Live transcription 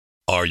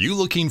Are you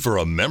looking for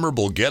a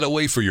memorable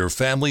getaway for your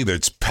family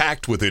that's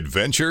packed with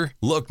adventure?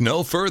 Look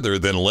no further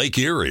than Lake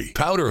Erie.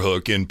 Powder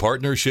Hook, in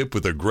partnership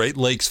with the Great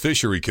Lakes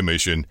Fishery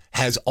Commission,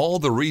 has all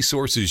the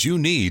resources you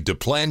need to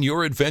plan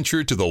your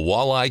adventure to the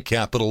walleye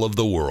capital of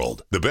the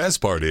world. The best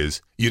part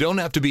is, you don't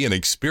have to be an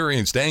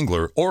experienced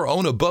angler or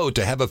own a boat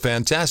to have a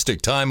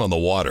fantastic time on the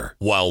water.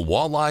 While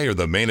walleye are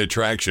the main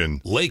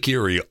attraction, Lake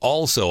Erie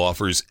also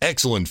offers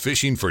excellent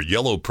fishing for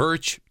yellow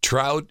perch,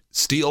 trout,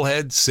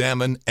 steelhead,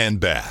 salmon, and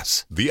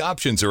bass. The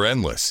options are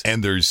endless,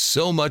 and there's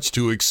so much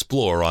to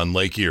explore on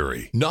Lake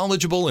Erie.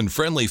 Knowledgeable and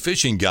friendly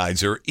fishing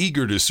guides are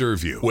eager to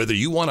serve you. Whether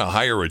you want to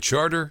hire a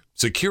charter,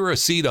 secure a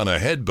seat on a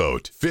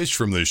headboat, fish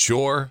from the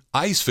shore,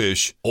 ice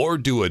fish, or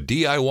do a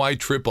DIY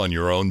trip on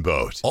your own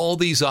boat, all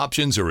these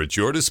options are at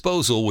your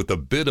disposal with a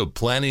bit of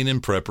planning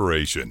and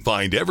preparation.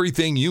 Find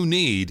everything you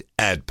need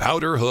at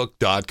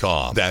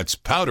powderhook.com. That's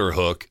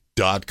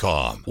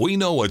powderhook.com. We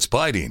know what's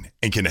biting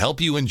and can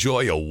help you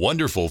enjoy a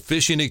wonderful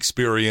fishing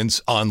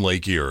experience on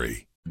Lake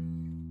Erie.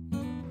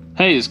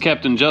 Hey, it's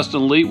Captain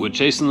Justin Leet with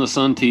Chasing the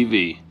Sun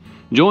TV.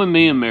 Join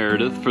me and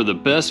Meredith for the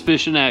best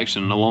fishing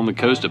action along the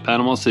coast of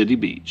Panama City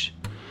Beach.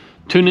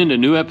 Tune in to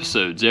new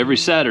episodes every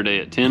Saturday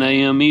at 10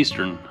 a.m.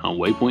 Eastern on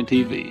Waypoint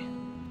TV.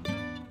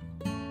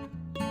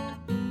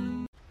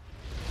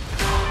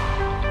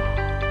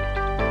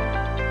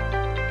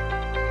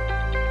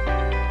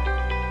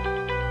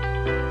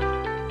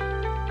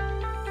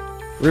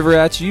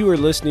 Riverats, you are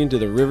listening to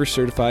the River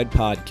Certified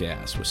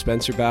Podcast with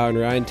Spencer Bow and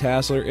Ryan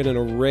Tassler and an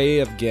array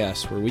of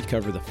guests where we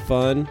cover the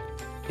fun,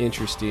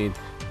 interesting,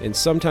 and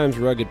sometimes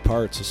rugged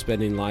parts of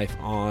spending life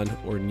on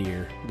or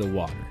near the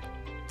water.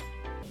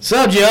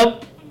 So,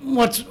 Joe,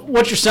 what's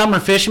your summer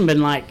fishing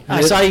been like?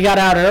 I saw you got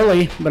out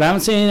early, but I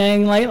haven't seen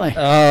anything lately.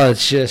 Oh,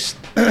 it's just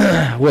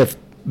with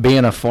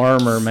being a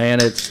farmer,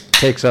 man, it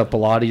takes up a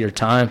lot of your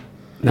time.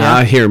 Now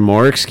I hear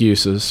more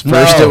excuses.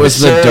 First it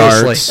was the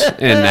darts,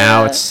 and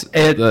now it's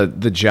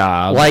the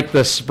job. Like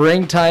the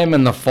springtime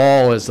and the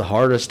fall is the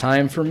hardest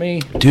time for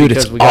me. Dude,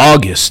 it's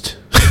August.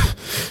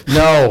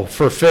 No,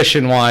 for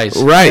fishing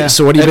wise. Right, yeah.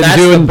 So what have you been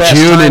doing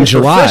June and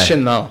July?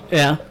 Fishing, though.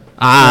 Yeah.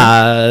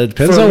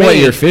 Depends on what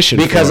you're fishing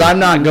because for. I'm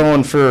not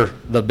going for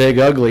the big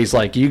uglies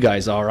like you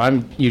guys are.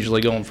 I'm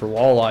usually going for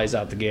walleyes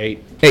out the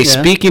gate. Hey,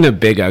 speaking of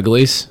big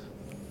uglies,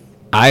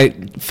 I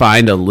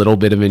find a little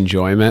bit of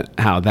enjoyment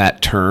how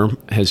that term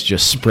has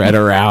just spread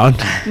around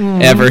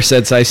ever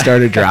since I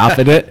started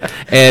dropping it.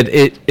 And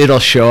it'll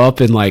show up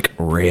in like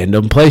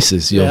random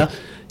places.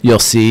 You'll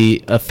see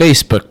a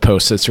Facebook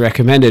post that's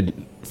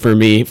recommended for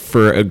me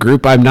for a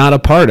group I'm not a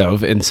part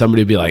of, and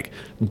somebody will be like,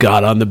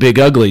 got on the big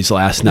uglies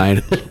last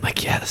night. I'm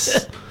like,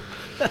 yes.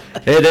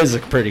 It is a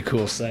pretty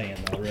cool saying,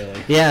 though,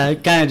 really. Yeah,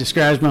 it kind of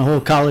describes my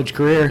whole college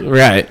career.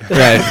 Right.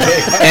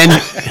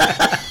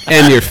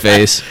 and your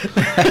face.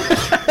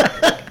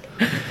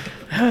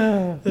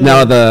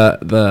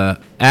 No,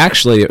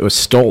 actually it was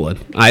stolen.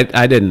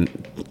 I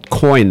didn't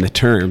coin the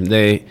term.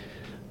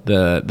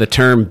 The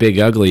term big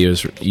ugly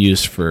was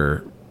used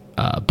for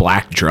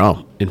black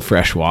drum in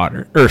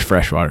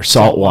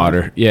salt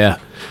water. Yeah,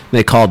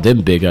 they called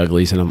them big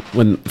uglies. And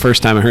when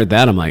first time I heard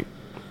that, I'm like,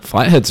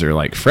 flatheads are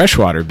like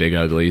freshwater big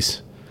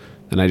uglies.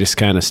 And I just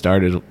kind of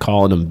started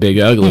calling them big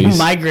uglies.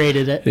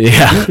 Migrated it.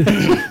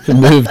 Yeah,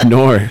 moved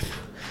north.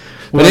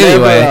 But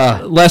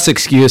anyway, less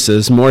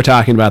excuses, more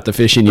talking about the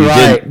fishing you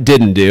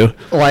didn't do.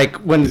 Like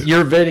when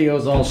your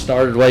videos all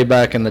started way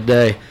back in the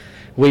day,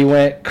 we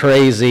went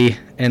crazy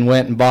and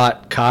went and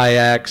bought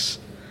kayaks,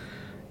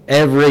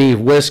 every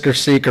Whisker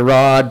Seeker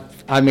rod.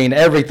 I mean,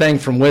 everything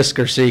from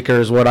Whisker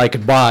Seeker is what I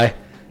could buy.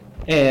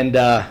 And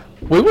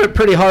we went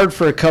pretty hard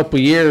for a couple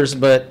years,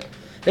 but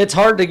it's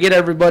hard to get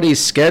everybody's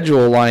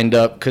schedule lined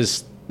up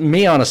because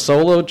me on a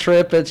solo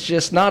trip, it's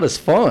just not as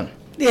fun.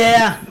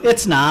 Yeah,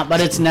 it's not, but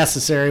it's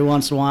necessary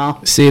once in a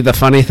while. See, the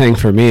funny thing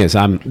for me is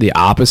I'm the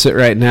opposite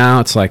right now.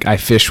 It's like I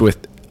fish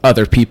with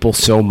other people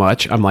so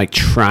much. I'm like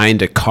trying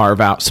to carve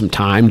out some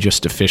time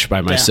just to fish by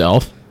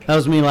myself. Yeah. That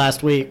was me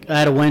last week. I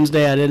had a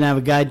Wednesday. I didn't have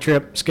a guide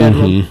trip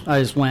scheduled. I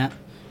just went,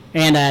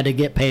 and I had to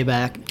get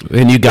payback.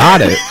 And you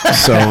got it.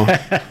 So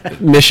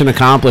mission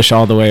accomplished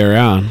all the way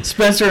around.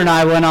 Spencer and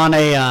I went on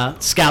a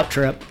scout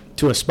trip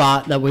to a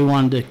spot that we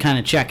wanted to kind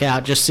of check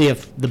out, just see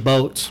if the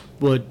boats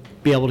would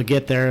be able to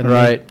get there, and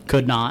they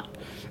could not.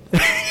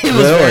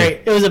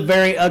 It was a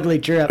very ugly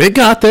trip. It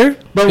got there,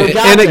 but we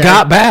got and it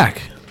got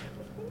back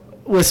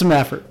with some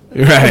effort.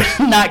 Right,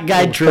 not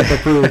guide trip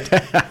approved.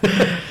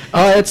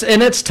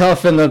 It's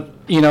tough.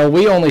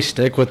 We only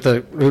stick with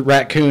the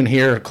raccoon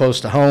here close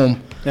to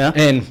home. Yeah,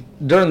 and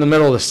during the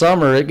middle of the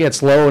summer, it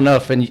gets low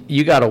enough, and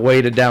you got a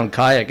weighted down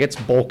kayak. It's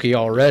bulky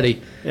already.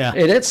 Yeah,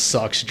 it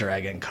sucks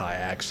dragging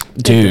kayaks,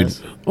 dude.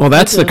 Well,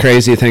 that's the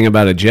crazy thing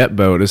about a jet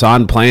boat is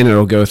on plane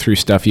it'll go through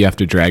stuff you have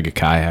to drag a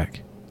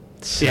kayak.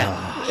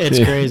 Yeah, it's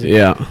crazy.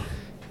 Yeah,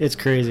 it's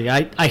crazy.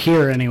 I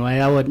hear anyway.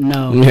 I wouldn't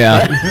know.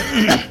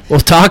 Yeah,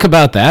 we'll talk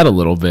about that a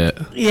little bit.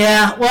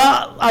 Yeah.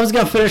 Well, I was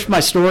gonna finish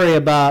my story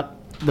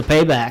about the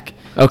payback.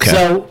 Okay.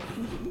 So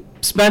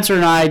Spencer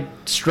and I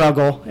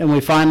struggle, and we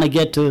finally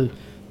get to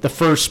the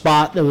first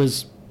spot that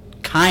was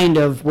kind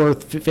of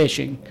worth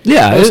fishing.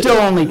 Yeah, it was still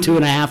only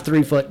 2.5,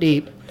 3 foot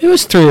deep. It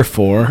was 3 or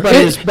 4. But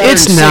it's better than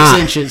 6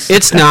 inches.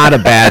 It's not a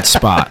bad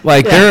spot.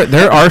 Like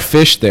there are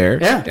fish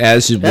there,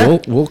 as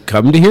we'll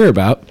come to hear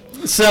about.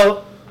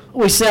 So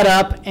we set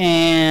up,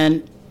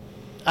 and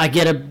I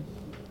get a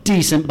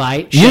decent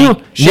bite. You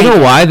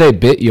know why they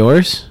bit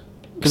yours?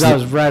 Because I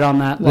was right on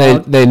that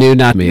log. They knew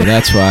not me.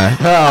 That's why.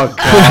 Oh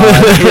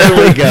God!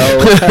 Here we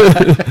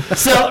go.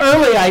 So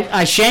early,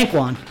 I shank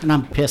one, and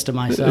I'm pissed at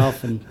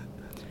myself,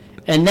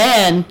 and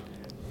then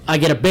I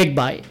get a big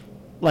bite,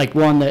 like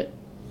one that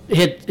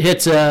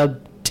hits a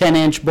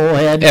 10-inch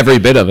bullhead. Every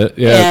bit of it,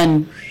 yeah.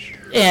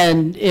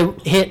 And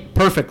it hit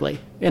perfectly,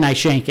 and I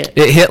shank it.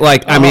 It hit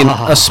like, I mean,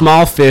 a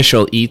small fish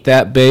will eat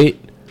that bait,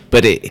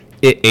 but it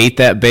ate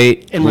that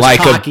bait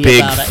like a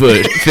big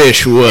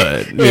fish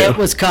would. It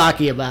was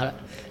cocky about it.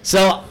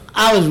 So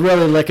I was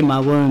really licking my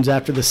wounds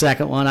after the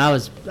second one. I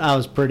was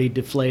pretty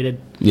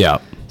deflated. Yeah.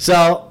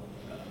 So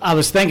I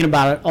was thinking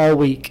about it all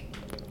week,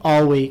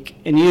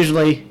 and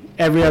usually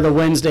every other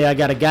Wednesday I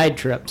got a guide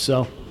trip.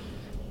 So,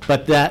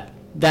 but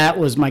that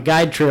was my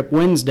guide trip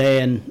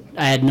Wednesday, and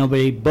I had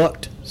nobody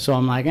booked. So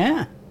I'm like,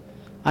 I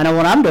know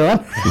what I'm doing.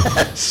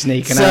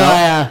 Sneaking out. So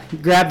I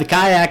grabbed the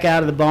kayak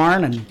out of the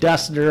barn and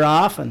dusted her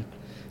off, and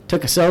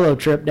took a solo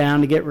trip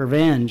down to get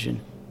revenge,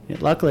 and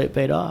luckily it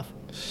paid off.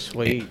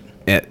 Sweet.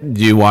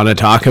 Do you want to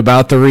talk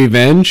about the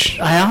revenge?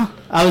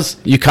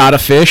 You caught a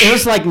fish? It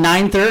was like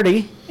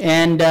 9:30,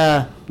 and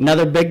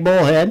another big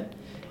bullhead,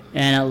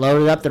 and I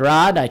loaded up the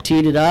rod. I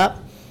teed it up,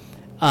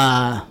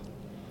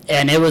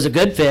 and it was a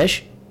good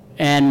fish,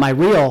 and my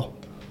reel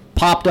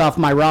popped off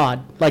my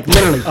rod, like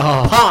literally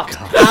popped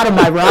out of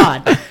my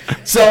rod.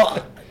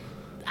 So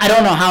I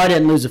don't know how I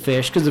didn't lose a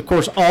fish, because of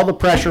course all the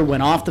pressure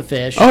went off the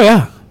fish. Oh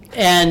yeah.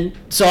 And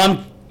so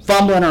I'm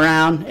fumbling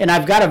around, and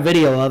I've got a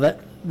video of it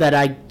that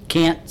I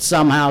can't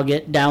somehow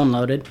get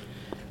downloaded.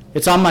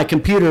 It's on my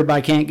computer, but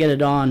I can't get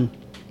it on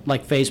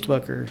like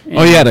Facebook or anything.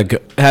 Oh, you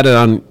had it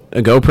on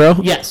a GoPro?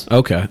 Yes.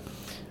 Okay.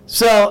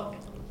 So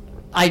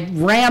I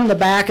ram the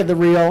back of the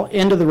reel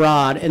into the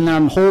rod, and then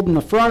I'm holding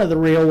the front of the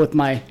reel with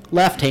my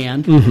left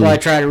hand while I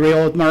try to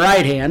reel with my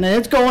right hand, and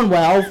it's going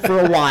well for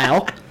a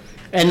while.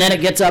 And then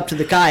it gets up to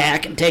the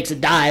kayak and takes a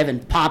dive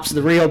and pops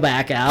the reel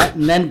back out,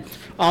 and then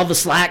all the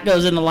slack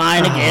goes in the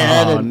line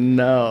again. Oh,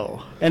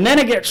 no. And then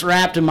it gets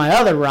wrapped in my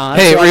other rod.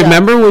 Hey, so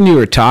remember when you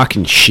were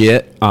talking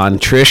shit on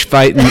Trish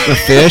fighting the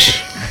fish?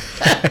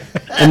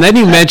 And then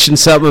you mentioned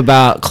something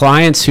about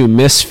clients who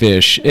miss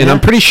fish. And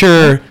I'm pretty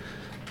sure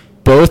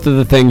both of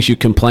the things you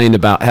complained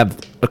about have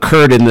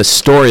occurred in the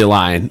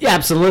storyline. Yeah,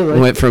 absolutely.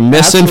 Went from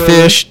missing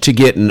fish to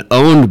getting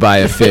owned by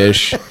a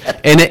fish,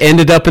 and it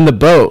ended up in the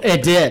boat.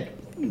 It did.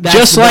 That's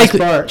just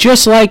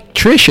like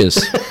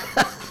Trish's.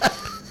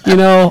 You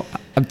know,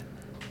 I'm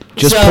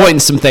just pointing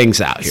some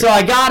things out here. So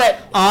I got it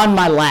on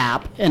my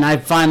lap, and I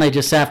finally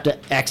just have to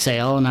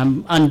exhale, and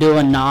I'm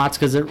undoing knots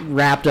because it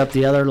wrapped up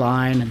the other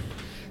line. And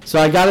so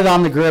I got it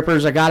on the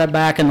grippers. I got it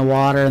back in the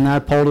water, and then I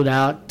pulled it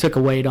out, took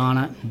a weight on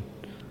it, and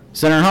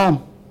sent her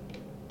home.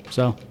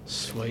 So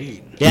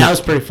sweet. Yeah, it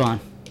was pretty fun.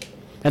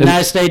 And then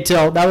I stayed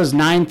till, that was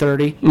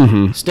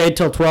 9:30. Stayed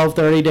till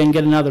 12:30, didn't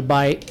get another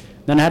bite.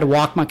 Then I had to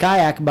walk my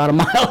kayak about a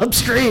mile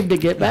upstream to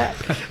get back.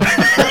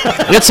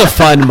 It's a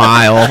fun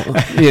mile,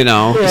 you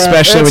know,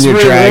 especially when you're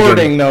dragging.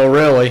 Rewarding, though,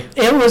 really.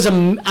 It was.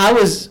 I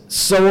was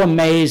so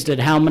amazed at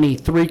how many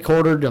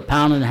 3/4 to 1.5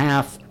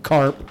 pound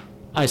carp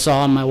I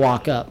saw on my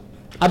walk up.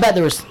 I bet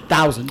there was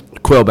 1,000.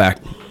 Quillback.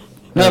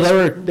 No,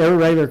 they were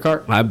regular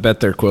carp. I bet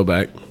they're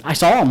quillback. I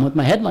saw them with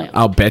my headlamp.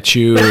 I'll bet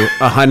you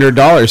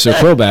 $100 they're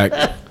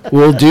quillback.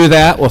 We'll do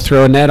that. We'll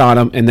throw a net on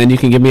them, and then you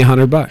can give me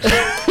 $100.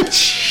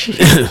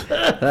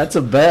 That's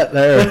a bet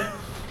there.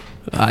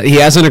 He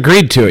hasn't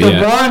agreed to it yet.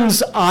 The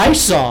ones I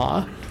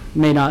saw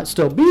may not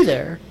still be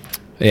there.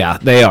 Yeah,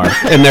 they are,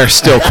 and they're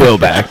still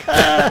quillback.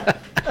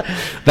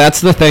 That's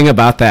the thing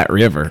about that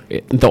river.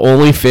 The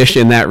only fish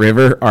in that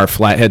river are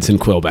flatheads and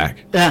quillback.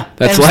 Yeah,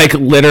 that's like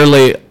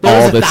literally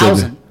all that's in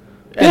there.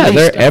 Yeah,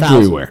 they're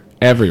 1,000.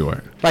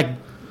 everywhere. Like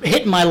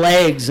hitting my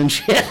legs and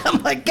shit.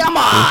 I'm like, come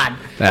on.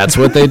 That's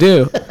what they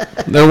do.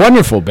 They're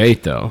wonderful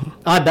bait, though.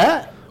 I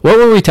bet. What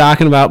were we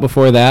talking about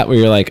before that? Where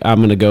you're like, I'm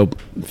going to go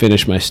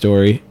finish my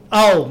story.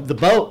 Oh, the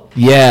boat.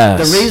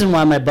 Yes. The reason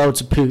why my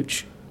boat's a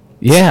pooch.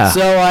 Yeah.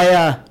 So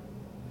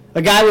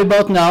a guy we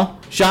both know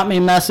shot me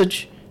a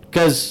message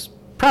because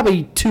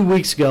probably 2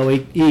 weeks ago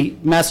he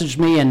messaged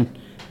me and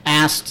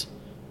asked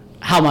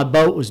how my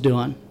boat was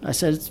doing. I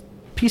said, it's a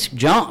piece of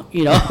junk,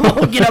 you know.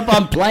 Get up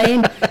on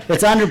plane.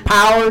 It's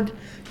underpowered.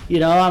 You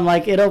know, I'm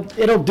like,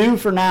 it'll do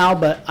for now,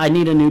 but I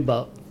need a new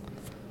boat.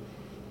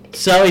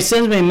 So he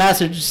sends me a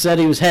message, said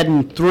he was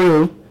heading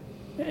through,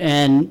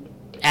 and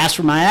asked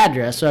for my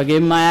address. So I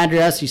gave him my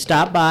address. He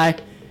stopped by,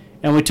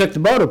 and we took the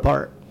boat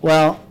apart.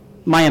 Well,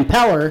 my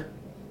impeller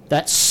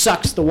that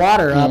sucks the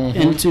water up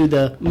into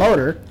the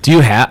motor. Do you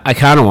have? I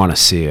kind of want to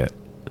see it.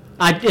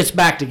 It's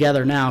back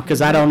together now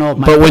because I don't know if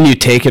my. But when you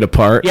take it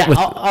apart, yeah,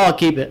 I'll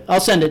keep it. I'll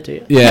send it to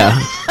you.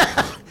 Yeah.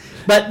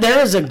 But there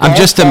is a golf I'm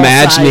just ball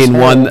imagining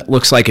size one hole. that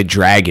looks like a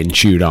dragon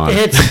chewed on.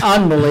 It's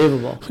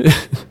unbelievable.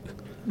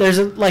 There's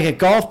like a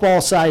golf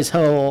ball size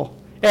hole,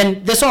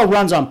 and this all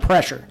runs on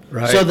pressure.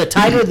 Right. So the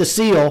tighter the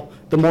seal,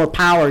 the more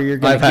power you're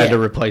going to get. I've had to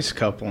replace a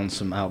couple on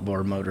some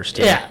outboard motors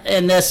too. Yeah,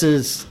 and this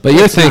is. But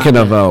you're it's not thinking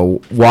of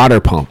good. a water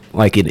pump,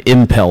 like an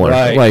impeller.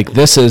 Right. Like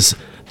this is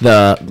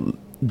the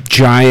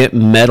giant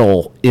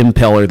metal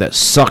impeller that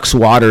sucks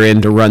water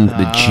in to run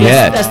the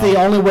jet. That's the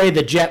only way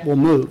the jet will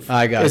move.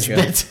 I gotcha.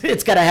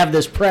 It's got to have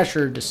this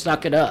pressure to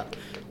suck it up.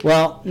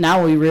 Well,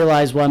 now we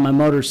realize why my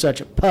motor's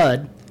such a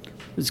pud.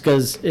 It's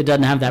because it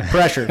doesn't have that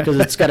pressure, because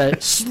it's got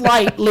a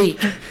slight leak.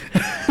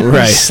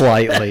 Right.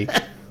 Slightly.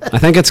 I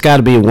think it's got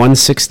to be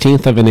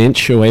 1/16 of an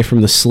inch away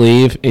from the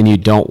sleeve, and you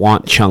don't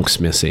want chunks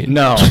missing.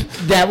 No.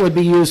 That would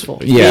be useful.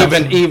 Yeah.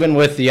 Even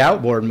with the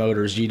outboard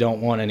motors, you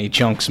don't want any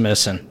chunks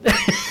missing.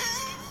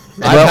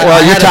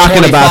 You're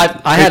talking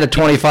about. I had a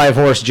 25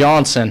 horse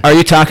Johnson. Are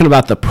you talking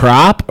about the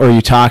prop, or are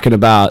you talking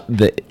about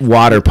the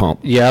water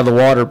pump? Yeah, the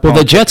water pump. Well,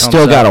 the jet's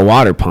still got a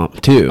water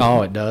pump too.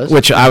 Oh, it does?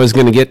 Which I was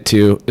going to get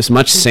to. As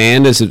much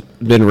sand as has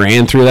been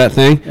ran through that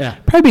thing, Yeah.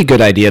 probably be a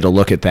good idea to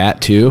look at that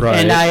too. Right.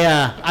 And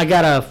I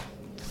got a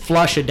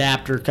flush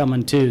adapter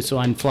coming too, so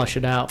I can flush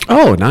it out.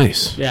 Oh,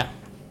 nice. Yeah.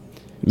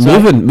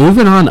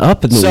 Moving on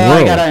up in the So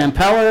world. I got an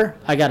impeller,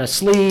 I got a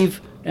sleeve,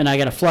 and I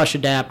got a flush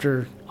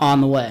adapter on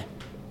the way.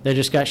 They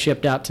just got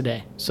shipped out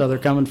today, so they're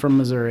coming from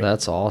Missouri.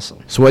 That's awesome.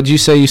 So what did you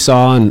say you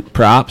saw on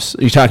props?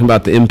 Are you talking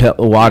about the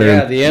water?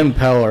 Yeah, the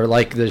impeller,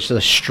 like there's the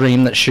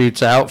stream that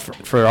shoots out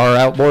for our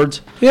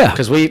outboards. Yeah.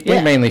 Because we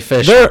Yeah. mainly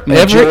fish They're-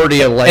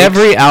 majority of lakes.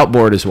 Every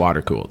outboard is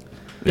water cooled.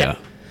 Yeah.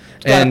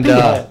 and Got a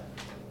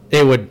pee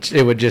hole.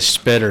 it would just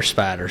spitter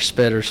spatter.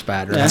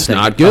 That's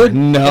not good.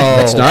 No,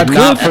 It's not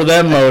not good. for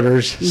them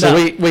motors. So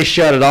No. we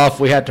shut it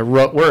off. We had to.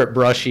 We're at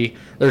Brushy.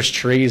 There's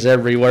trees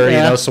everywhere,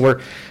 Yeah. So we're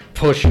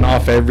pushing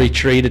off every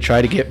tree to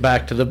try to get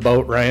back to the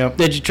boat ramp.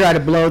 Did you try to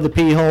blow the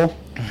pee hole?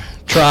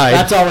 Tried.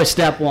 That's always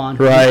step one.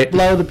 Right.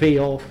 Blow the pee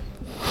hole.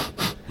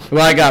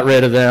 Well, I got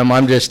rid of them.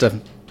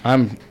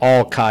 I'm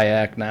all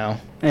kayak now.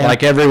 Yeah.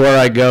 Like everywhere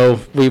I go,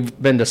 we've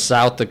been to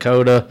South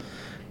Dakota,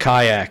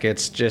 kayak.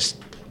 It's just,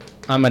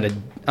 I'm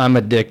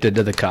addicted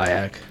to the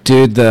kayak.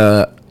 Dude,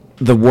 the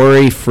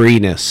worry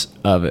freeness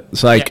of it.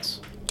 It's like Yes.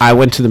 I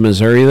went to the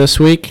Missouri this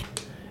week,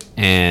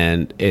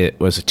 and it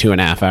was a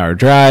 2.5 hour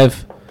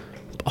drive.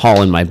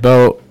 Hauling my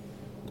boat,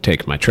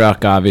 taking my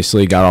truck.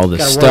 Obviously, got all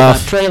this Got to worry about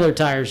stuff. trailer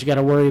tires. You got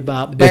to worry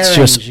about bearings. It's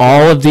just you gotta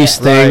all look of these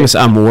at- things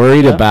I'm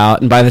worried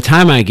about, and by the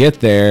time I get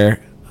there,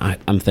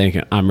 I'm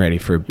thinking I'm ready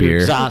for a beer.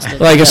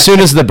 exhausted. Like as soon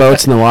as the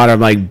boat's in the water, I'm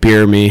like,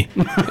 beer me.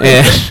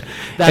 And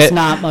That's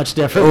not much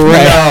different.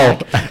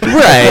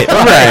 right,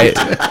 right.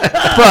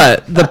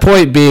 But the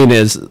point being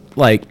is,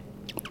 like,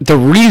 the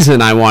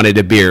reason I wanted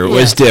a beer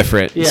was Yes.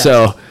 different. Yes.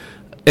 So,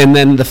 and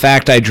then the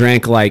fact I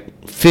drank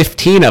like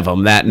 15 of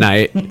them that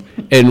night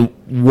and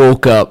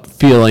woke up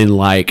feeling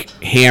like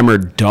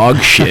hammered dog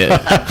shit.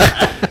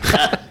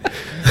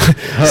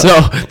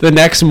 So the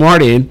next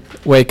morning,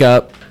 wake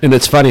up, and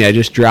it's funny, I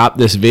just dropped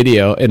this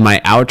video, and my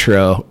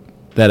outro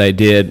that I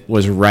did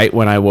was right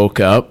when I woke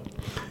up.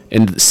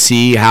 And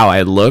see how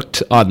I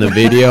looked on the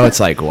video. It's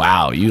like,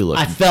 wow, you look.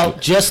 I felt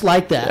just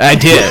like that. I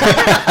did.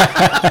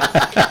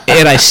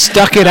 And I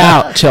stuck it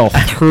out till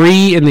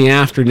 3 in the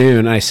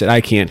afternoon. I said, I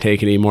can't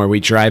take it anymore. We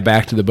drive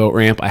back to the boat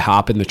ramp. I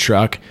hop in the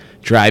truck,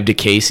 drive to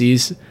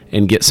Casey's,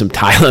 and get some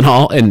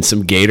Tylenol and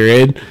some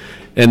Gatorade.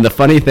 And the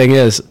funny thing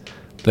is,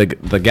 the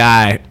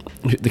guy,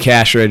 the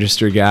cash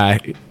register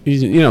guy,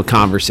 he's,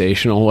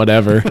 conversational,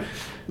 whatever.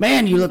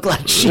 Man, you look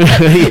like shit.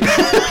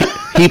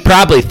 He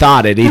probably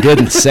thought it. He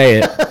didn't say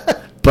it.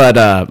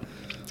 But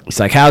he's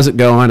like, how's it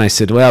going? I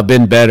said, well,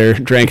 been better.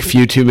 Drank a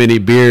few too many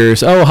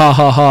beers. Oh, ha,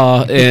 ha,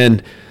 ha.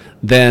 And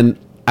then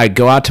I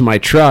go out to my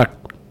truck,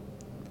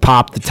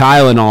 pop the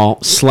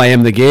Tylenol,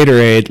 slam the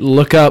Gatorade,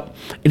 look up,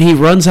 and he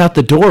runs out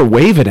the door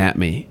waving at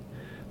me.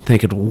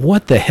 Thinking,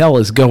 what the hell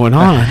is going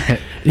on? And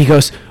he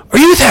goes, are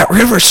you that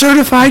river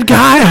certified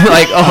guy? I'm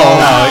like, oh,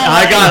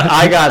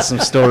 I got some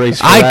stories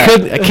for I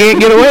that. can't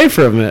get away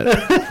from it.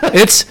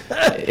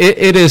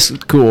 It is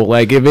cool.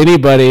 Like if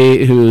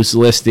anybody who's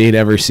listening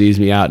ever sees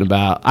me out and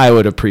about, I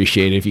would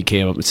appreciate it if you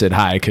came up and said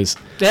hi, because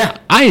Yeah.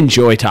 I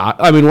enjoy talk.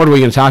 I mean, what are we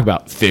going to talk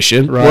about?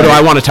 Fishing. What Right. do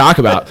I want to talk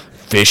about?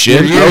 Fishing.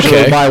 You're usually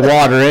Okay. by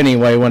water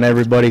anyway when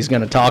everybody's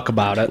going to talk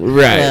about it.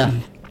 Right. Yeah.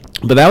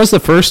 But that was the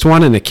first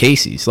one in the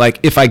Casey's. Like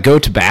if I go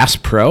to Bass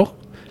Pro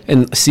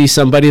and see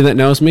somebody that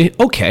knows me,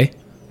 okay,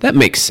 that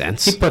makes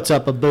sense. He puts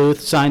up a booth,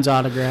 signs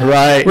autographs.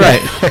 Right.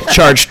 Right.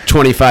 Charge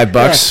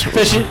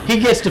 $25. He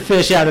gets to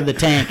fish out of the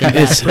tank. And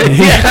It's, back.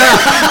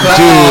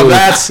 Oh,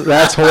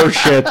 that's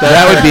horseshit.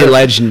 that would be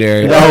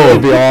legendary. That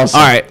would be awesome.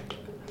 All right.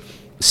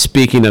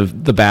 Speaking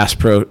of the Bass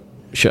Pro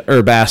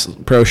Bass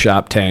Pro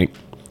Shop tank,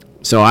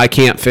 so I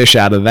can't fish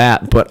out of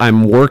that, but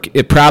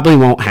it probably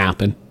won't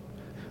happen,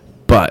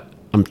 but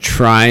I'm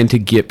trying to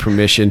get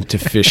permission to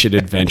fish at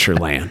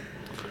Adventureland.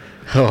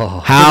 Oh.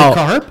 How?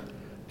 Carp?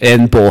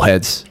 And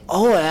bullheads.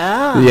 Oh,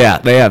 yeah. Yeah,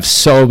 they have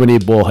so many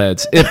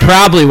bullheads. It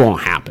probably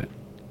won't happen,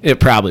 It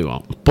probably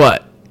won't,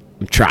 but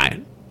I'm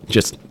trying.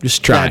 Just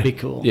try. That'd be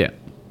cool. Yeah.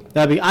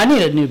 I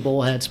need a new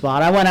bullhead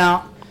spot. I went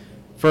out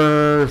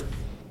for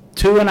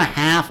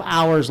 2.5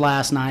 hours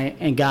last night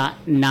and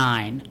got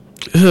 9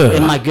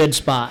 in my good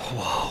spot.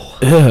 Whoa.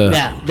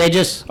 Yeah,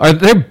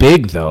 they're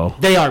big though.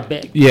 They are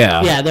big.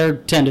 Yeah. Yeah, they're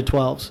 10 to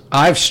 12s.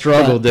 I've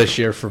struggled this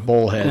year for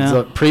bullheads. Yeah.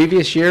 The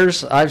previous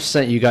years, I've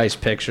sent you guys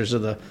pictures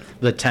of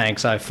the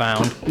tanks I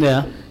found.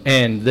 Yeah.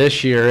 And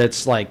this year,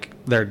 it's like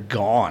they're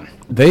gone.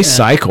 They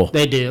cycle.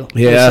 They do.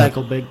 Yeah. They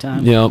cycle big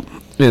time. Yep.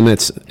 And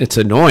it's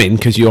annoying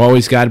because you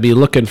always got to be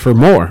looking for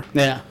more.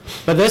 Yeah.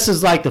 But this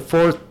is like the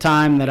 4th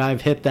time that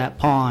I've hit that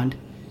pond.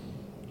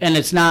 And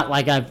it's not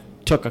like I've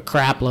took a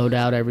crap load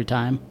out every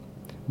time.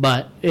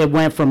 But it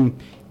went from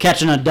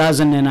catching a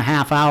dozen in a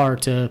half hour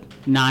to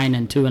 9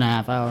 in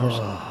 2.5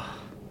 hours.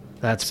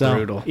 That's So,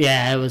 brutal.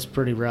 yeah, it was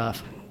pretty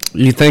rough.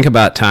 You think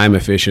about time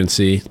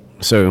efficiency.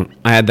 So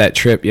I had that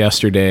trip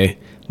yesterday.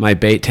 My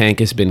bait tank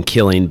has been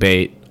killing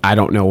bait. I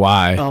don't know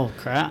why. Oh,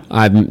 crap.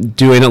 I'm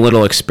doing a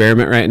little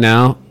experiment right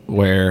now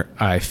where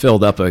I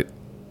filled up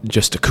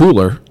just a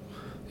cooler,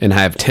 and I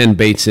have 10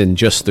 baits in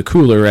just the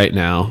cooler right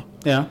now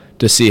Yeah.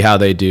 to see how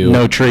they do.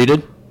 No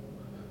treated?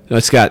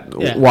 It's got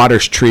Yeah.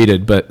 water's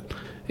treated, but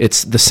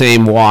it's the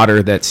same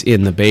water that's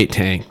in the bait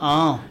tank,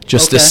 Oh.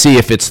 just to okay. see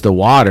if it's the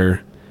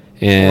water.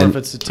 Or And if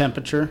it's the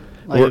temperature.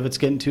 Like Or- if it's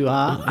getting too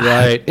hot.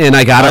 Right. and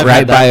I got I've it right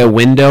had that. by a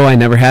window. I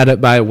never had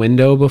it by a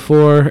window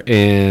before,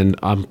 and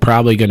I'm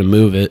probably going to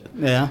move it.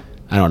 Yeah.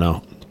 I don't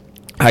know.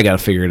 I got to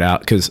figure it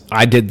out because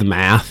I did the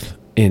math,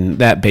 and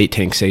that bait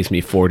tank saves me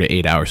 4 to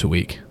 8 hours a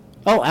week.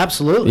 Oh,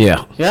 absolutely.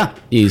 Yeah. Yeah.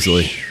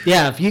 Easily.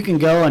 Yeah, if you can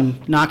go and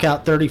knock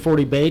out 30,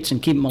 40 baits and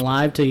keep them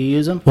alive till you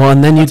use them. Well,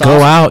 and then you That's go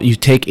awesome. out, you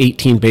take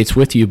 18 baits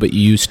with you, but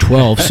you use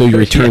 12, so you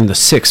return the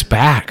 6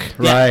 back.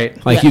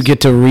 Right. Like Yes. you get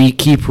to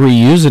keep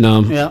reusing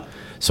them. Yeah.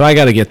 So I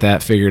got to get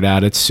that figured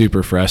out. It's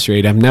super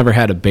frustrating. I've never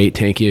had a bait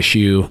tank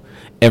issue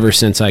ever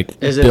since I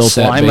Is it built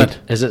that sliming? bait.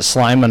 Is it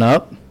sliming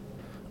up?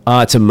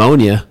 It's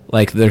ammonia.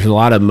 Like there's a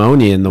lot of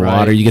ammonia in the Right.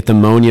 water. You get the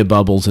ammonia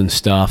bubbles and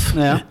stuff.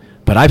 Yeah.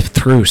 But I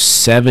threw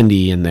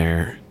 70 in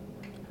there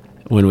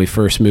when we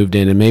first moved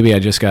in, and maybe I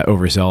just got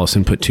overzealous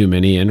and put too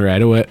many in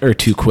right away or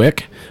too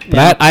quick. But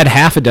Yeah. I had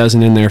half a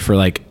dozen in there for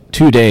like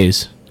 2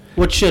 days.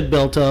 Which should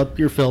build up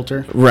your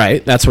filter.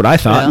 Right, that's what I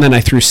thought. Yeah. And then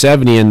I threw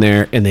 70 in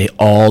there, and they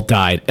all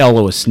died.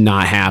 Ella was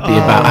not happy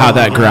about how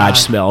that garage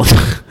smelled.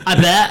 I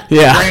bet.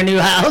 Yeah. Brand new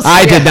house.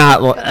 I did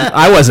not.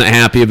 I wasn't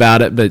happy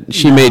about it, but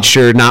she made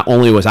sure not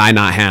only was I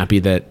not happy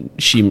that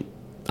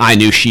I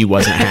knew she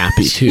wasn't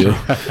happy too.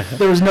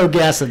 There was no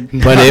guessing.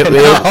 But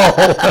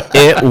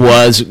it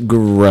was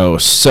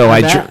gross. So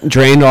I bet.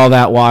 drained all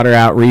that water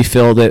out,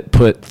 refilled it,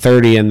 put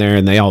 30 in there,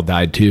 and they all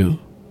died too.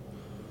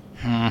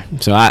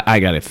 So I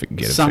got to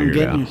get it Something figured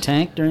get in out. your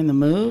tank during the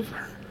move?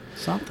 Or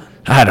something.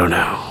 I don't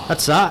know.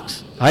 That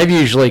sucks. I've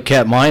usually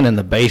kept mine in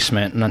the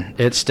basement, and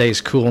it stays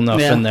cool enough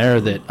Yeah. in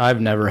there that I've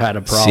never had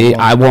a problem. See,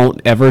 I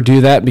won't ever do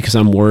that because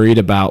I'm worried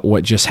about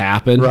what just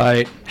happened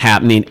Right.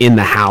 happening in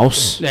the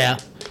house. Yeah.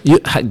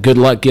 Good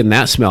luck getting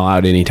that smell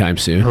out anytime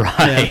soon.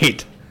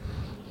 Right.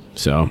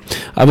 So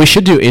we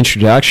should do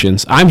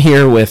introductions. I'm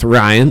here with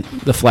Ryan,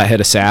 the Flathead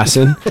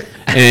Assassin,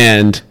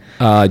 and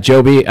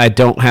Joby. I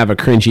don't have a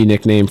cringy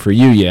nickname for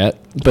you yet,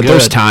 but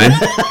there's Good. time.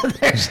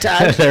 There's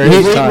time. There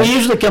is we, time. we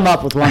usually come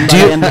up with one by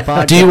the end of the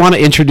podcast. Do you want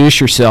to introduce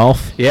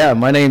yourself? Yeah,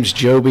 my name's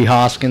Joby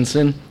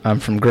Hoskinson. I'm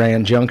from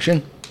Grand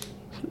Junction.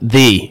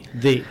 The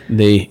The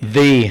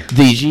GJ.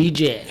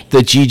 GJ. The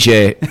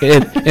GJ.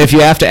 And if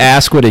you have to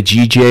ask what a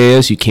GJ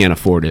is, you can't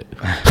afford it.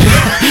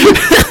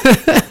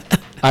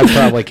 I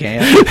probably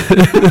can't.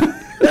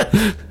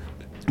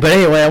 But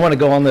anyway, I want to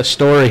go on this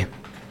story.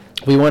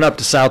 We went up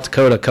to South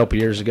Dakota a couple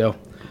years ago.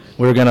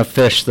 We were going to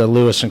fish the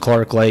Lewis and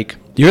Clark Lake.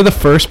 You're the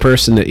first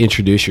person to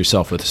introduce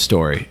yourself with a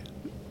story.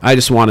 I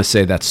just want to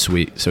say that's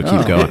sweet, so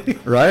keep going.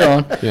 Right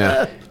on.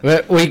 Yeah.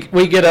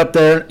 We get up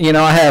there. You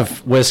know, I have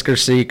Whisker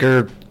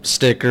Seeker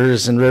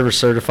stickers and River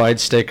Certified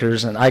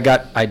stickers, and I've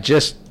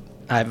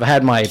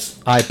had my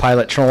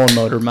iPilot trolling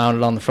motor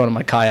mounted on the front of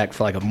my kayak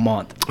for like a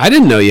month. I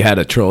didn't know you had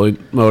a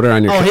trolling motor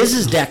on your. Oh, his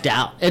is decked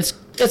out. It's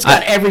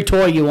got every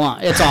toy you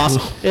want. It's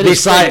awesome. It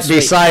is pretty sweet.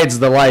 Besides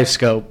the life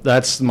scope,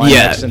 that's my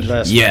next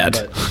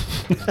investment.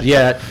 But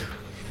yet.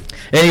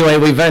 Anyway,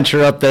 we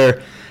venture up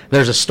there.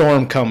 There's a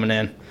storm coming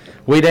in.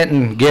 We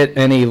didn't get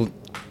any,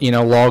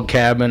 log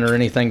cabin or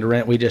anything to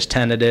rent. We just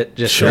tented it,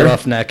 just to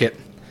roughneck it.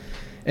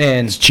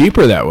 And It's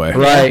cheaper that way.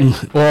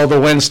 right, well, the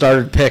wind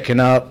started picking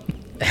up.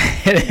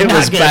 It Not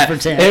was good bad. for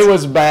tents. It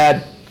was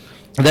bad.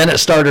 Then it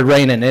started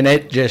raining, and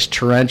it just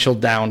torrential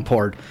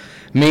downpoured.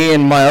 Me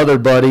and my other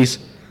buddies'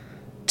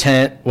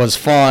 tent was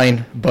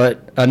fine,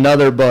 but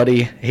another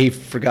buddy, he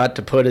forgot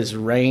to put his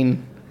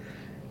rain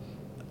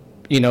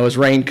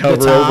cover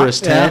top, over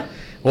his tent. yeah.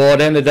 Well,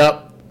 it ended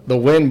up the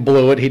wind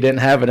blew it. He didn't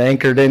have it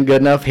anchored in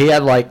good enough. He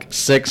had like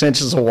 6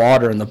 inches of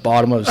water in the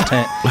bottom of his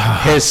tent.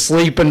 His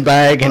sleeping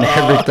bag and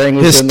everything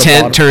was his in the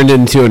tent bottom. turned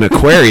into an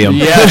aquarium.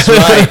 Yes,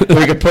 right.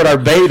 We could put our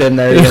bait in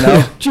there, you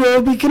know.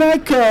 Joby, can I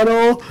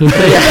cuddle?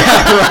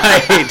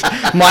 Yeah,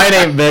 right. Mine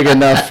ain't big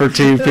enough for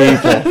 2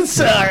 people.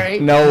 Sorry.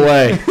 No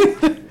way.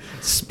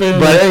 Spoon.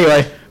 But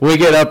anyway, we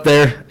get up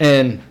there,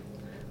 and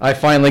I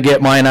finally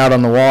get mine out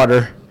on the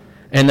water,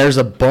 and there's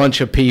a bunch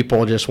of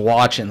people just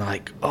watching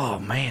like, oh,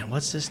 man,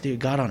 what's this dude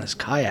got on his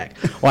kayak?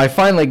 Well, I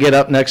finally get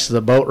up next to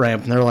the boat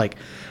ramp, and they're like,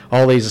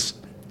 all these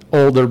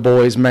older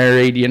boys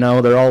married, you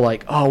know, they're all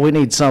like, oh, we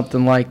need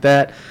something like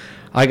that.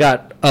 I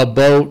got a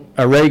boat,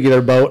 a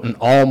regular boat, and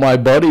all my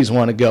buddies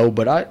want to go,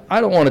 but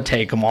I don't want to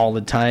take them all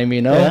the time,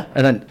 you know? Yeah.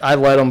 And then I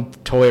let them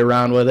toy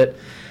around with it,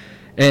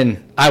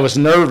 and I was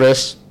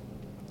nervous.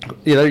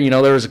 You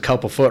know, there was a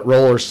couple foot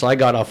rollers, so I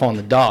got off on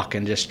the dock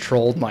and just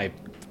trolled my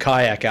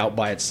kayak out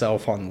by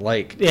itself on the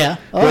lake. Yeah.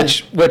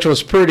 Which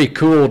was pretty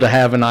cool to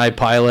have an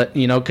iPilot,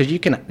 you know, because you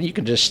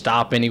can just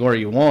stop anywhere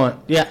you want.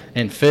 Yeah.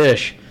 And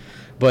fish.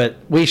 But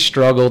we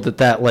struggled at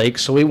that lake,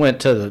 so we went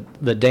to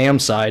the dam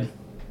side,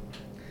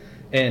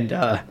 and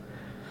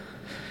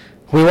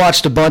we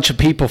watched a bunch of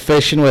people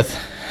fishing with,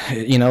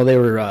 you know, they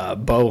were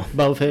bow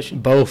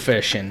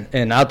fishing.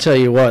 And I'll tell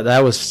you what,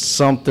 that was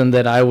something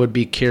that I would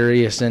be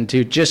curious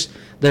into. Just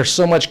there's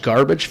so much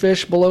garbage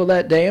fish below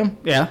that dam.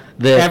 Yeah.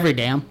 That, Every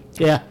dam.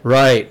 Yeah.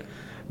 Right.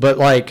 But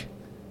like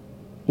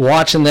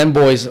watching them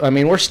boys, I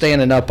mean, we're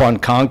standing up on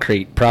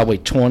concrete probably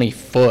 20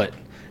 foot,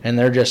 and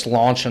they're just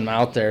launching them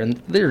out there, and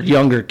they're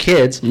younger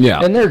kids.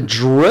 Yeah. And they're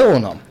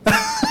drilling them.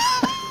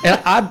 And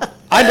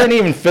I didn't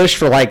even fish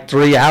for like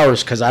 3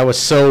 hours because I was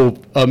so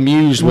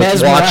amused with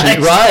Mesmerized.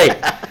 watching.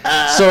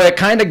 Right. So it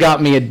kind of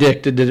got me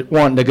addicted to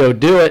wanting to go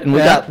do it. And we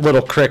got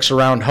little creeks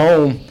around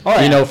home. Oh,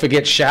 yeah. You know, if it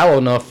gets shallow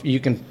enough,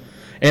 you can.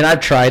 And I've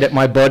tried it.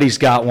 My buddy's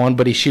got one,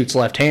 but he shoots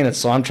left-handed,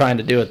 so I'm trying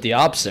to do it the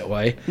opposite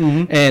way.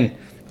 Mm-hmm. And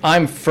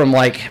I'm from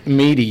like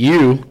me to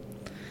you,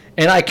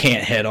 and I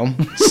can't hit them.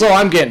 So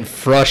I'm getting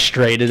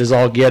frustrated as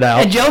all get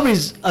out. And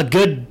Joby's a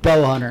good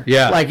bow hunter.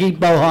 Yeah. Like, he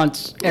bow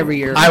hunts every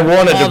year. I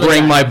wanted all to the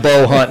bring time. my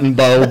bow hunting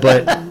bow,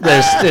 but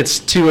it's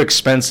too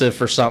expensive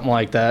for something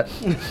like that.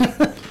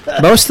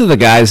 Most of the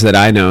guys that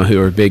I know who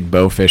are big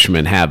bow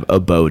fishermen have a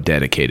bow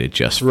dedicated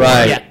just for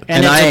Right. Yeah,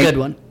 and it's I a ain't- good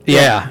one.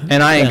 Yeah,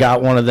 and I ain't Yeah.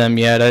 got one of them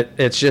yet.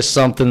 It's just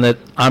something that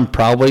I'm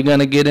probably going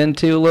to get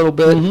into a little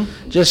bit,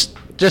 just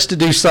to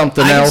do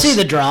something I can else. see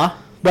the draw,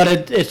 but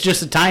it's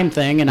just a time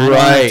thing, and I don't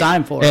have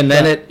time for it. And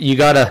then but- you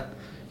gotta,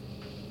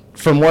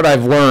 from what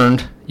I've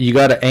learned, you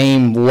gotta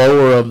aim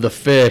lower of the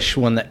fish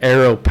when the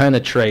arrow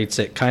penetrates.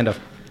 It kind of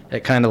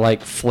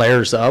like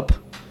flares up.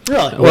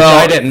 Really? Which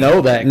I didn't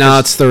know that. No, 'cause-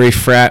 it's the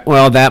refract.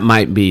 Well, that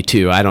might be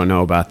too. I don't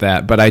know about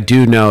that, but I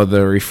do know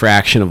the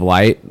refraction of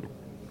light.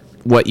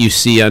 What you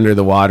see under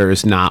the water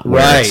is not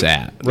where it's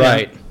at.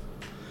 Right.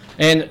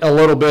 And a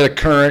little bit of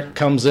current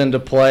comes into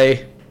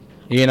play,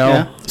 you know.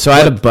 Yeah. So I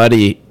had a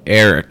buddy,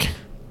 Eric,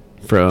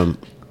 from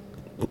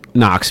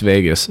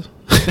Vegas,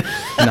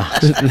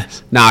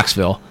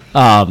 Knoxville.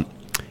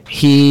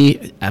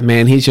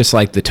 He's just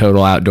like the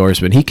total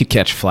outdoorsman. He could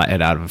catch a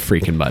flathead out of a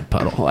freaking mud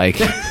puddle. Like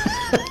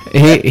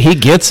he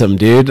gets them,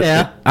 dude.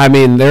 Yeah. I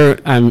mean, there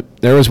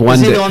was one.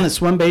 Is he day- the one that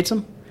swim baits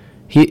him?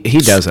 He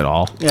does it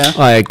all. Yeah.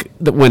 Like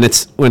when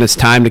it's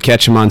time to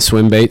catch him on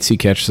swim baits, he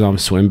catches on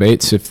swim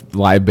baits. If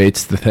live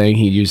bait's the thing,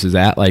 he uses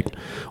that. Like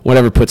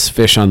whatever puts the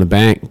fish on the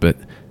bank, but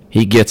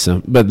he gets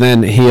them. But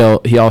then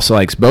he also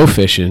likes bow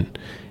fishing.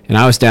 And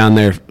I was down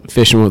there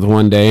fishing with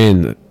one day,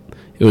 and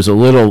it was a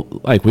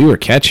little like we were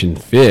catching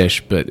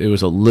fish, but it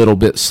was a little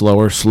bit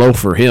slow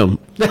for him.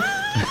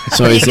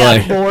 So he's got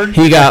like, bored.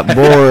 he got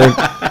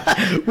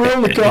bored. We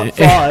only caught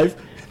 5.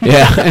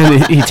 Yeah,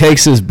 and he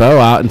takes his bow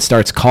out and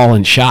starts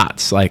calling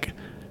shots, like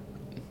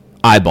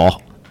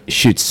eyeball.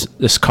 Shoots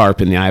this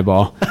carp in the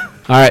eyeball.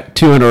 All right,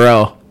 2 in a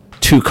row.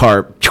 2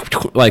 carp,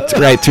 like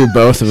right through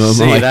both of them.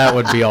 See, like, that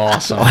would be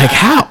awesome. like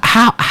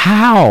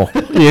how?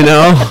 You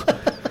know,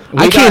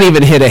 I can't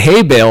even hit a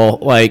hay bale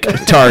like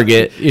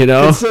target. You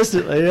know,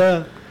 Consistently,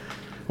 yeah.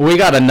 We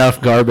got enough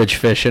garbage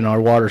fish in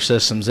our water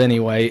systems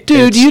anyway.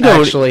 dude, It's you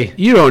don't actually.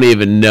 you don't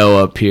even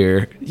know up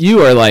here. You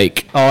are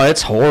like, Oh,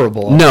 it's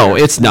horrible. no,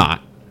 it's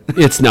not.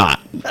 It's not.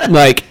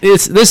 Like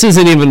this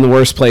isn't even the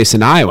worst place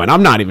in Iowa. And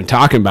I'm not even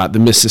talking about the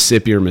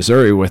Mississippi or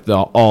Missouri with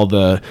all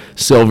the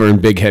silver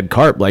and big head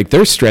carp. Like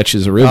there's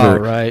stretches of river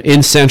Oh, right.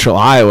 in central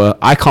Iowa.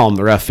 I call them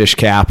the rough fish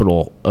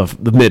capital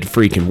of the mid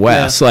freaking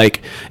West. Yeah.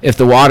 Like if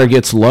the water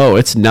gets low,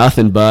 it's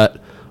nothing but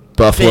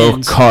buffalo,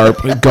 Fins.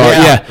 carp,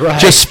 Yeah,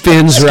 right. just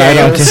spins right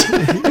out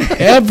Scales.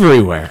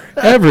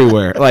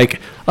 everywhere.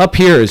 Like up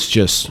here is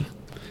just,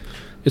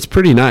 it's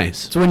pretty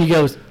nice. So when you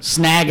go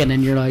snagging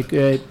and you're like,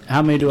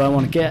 how many do I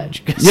want to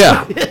catch? 'Cause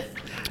Yeah.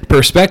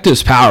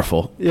 Perspective's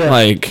powerful. Yeah.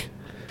 Like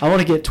I want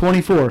to get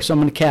 24, so I'm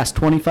going to cast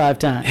 25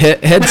 times.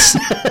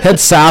 head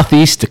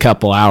southeast a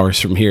couple hours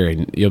from here,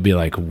 and you'll be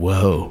like,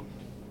 "Whoa,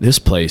 this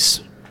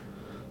place."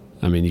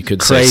 I mean, you could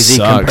Crazy say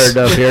sucks. compared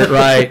to up here,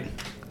 right?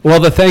 Well,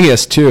 the thing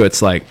is too,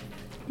 it's like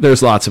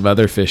there's lots of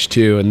other fish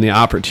too, and the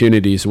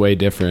opportunity is way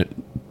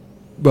different.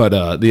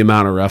 But the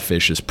amount of rough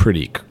fish is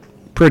pretty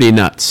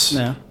nuts.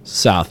 Yeah.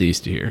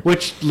 Southeast of here.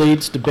 Which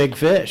leads to big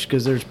fish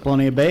because there's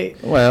plenty of bait.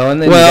 Well,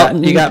 and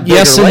then you got bigger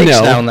yes and lakes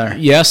no. down there.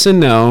 Yes and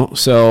no.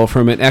 So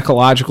from an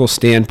ecological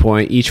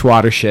standpoint, each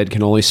watershed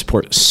can only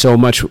support so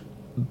much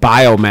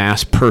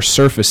biomass per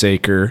surface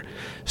acre.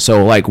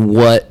 So like,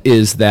 what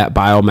is that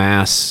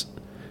biomass?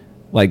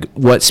 Like,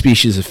 what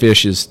species of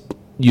fish is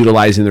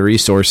utilizing the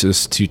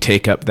resources to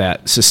take up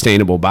that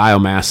sustainable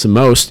biomass the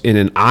most? And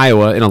in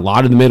Iowa, in a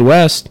lot of the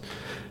Midwest,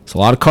 it's a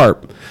lot of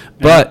carp.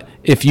 But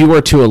if you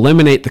were to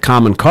eliminate the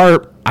common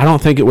carp, I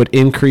don't think it would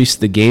increase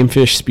the game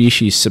fish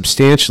species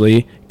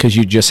substantially because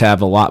you just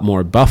have a lot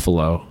more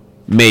buffalo.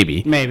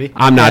 Maybe.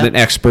 I'm not an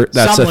expert.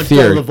 That's a theory. Something would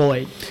fill the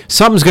void.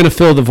 Something's going to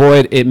fill the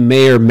void. It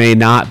may or may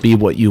not be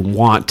what you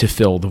want to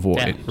fill the void.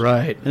 Yeah.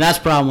 Right. And that's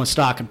the problem with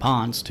stocking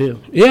ponds,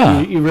 too.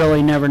 Yeah. You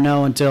really never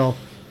know until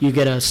you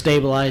get a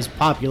stabilized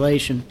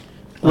population.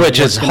 Which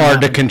is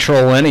hard to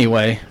control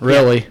anyway,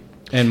 really,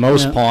 in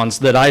most Yeah. ponds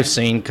that I've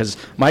seen, because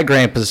my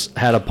grandpa's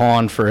had a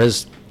pond for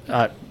his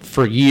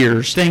for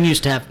years. Thing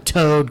used to have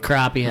toad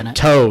crappie in it.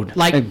 Toad,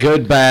 Like, a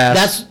good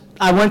bass.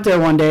 I went there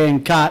one day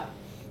and caught,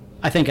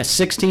 I think, a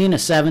 16, a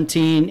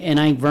 17, and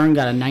I think Vern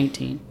got a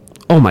 19.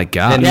 Oh, my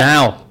God. And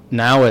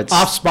now it's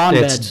Off spawn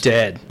it's beds.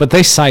 dead. But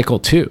they cycle,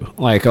 too,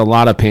 like a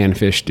lot of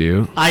panfish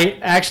do. I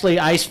actually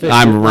ice fished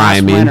I'm it last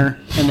rhyming. winter,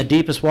 and the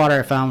deepest water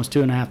I found was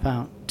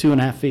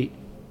 2.5 feet.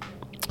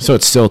 So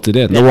it's silted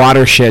in. The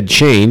watershed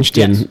changed,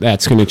 and Yes.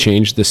 that's going to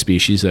change the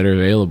species that are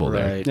available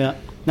there. Right. Yeah.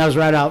 That was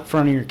right out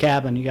front of your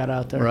cabin you got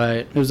out there. Right.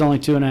 It was only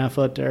 2.5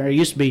 foot there. It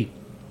used to be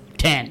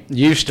 10.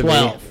 Used to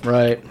 12. be.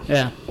 Right.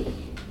 Yeah.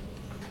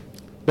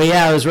 But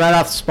yeah, it was right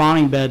off the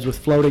spawning beds with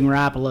floating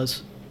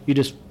rapalas. You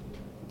just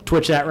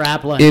twitch that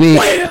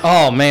rapala.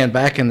 Oh man,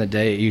 back in the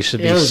day, it used to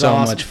be It was so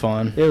awesome. much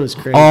fun. It was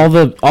crazy. all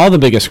the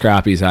biggest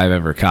crappies I've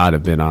ever caught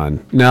have been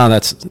on. No,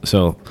 that's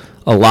so.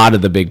 A lot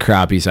of the big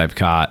crappies I've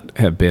caught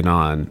have been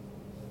on,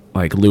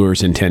 like,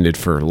 lures intended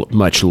for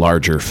much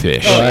larger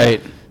fish.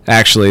 Right.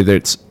 Actually,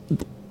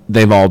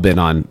 they've all been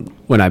on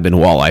when I've been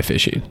walleye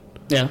fishing,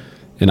 yeah.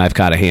 and I've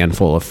caught a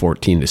handful of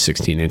 14 to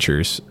 16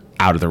 inchers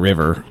out of the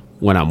river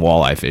when I'm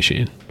walleye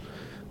fishing,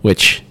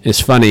 which is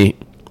funny.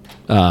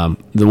 The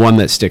one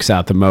that sticks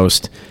out the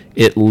most,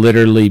 it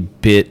literally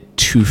bit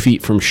 2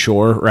 feet from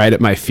shore right at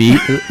my feet.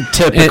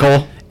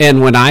 Typical. And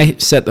when I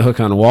set the hook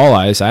on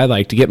walleyes, I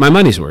like to get my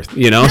money's worth,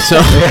 you know? So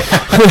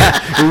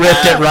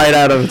Ripped it right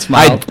out of its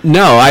mouth.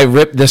 I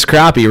ripped this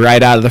crappie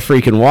right out of the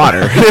freaking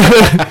water.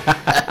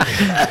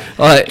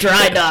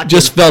 Dry dock.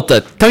 Just felt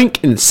a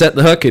thunk and set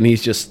the hook, and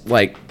he's just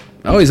like,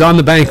 oh, he's on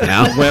the bank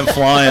now. Went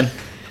flying.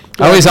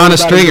 Oh, he's on a About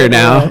to stringer get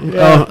now. one,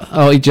 yeah.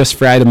 Oh, he just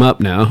fried him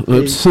up now.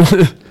 Oops.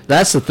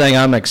 That's the thing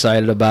I'm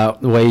excited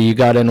about, the way you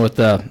got in with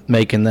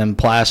making them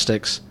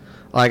plastics.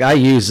 Like, I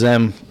use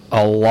them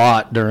a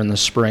lot during the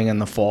spring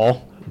and the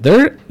fall.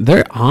 They're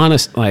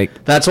honest,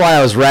 like, That's why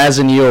I was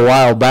razzing you a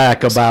while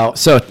back about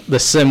So- the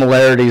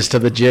similarities to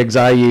the jigs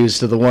I use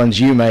to the ones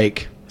you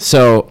make.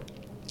 so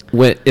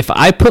if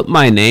I put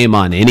my name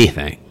on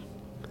anything,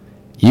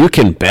 you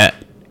can bet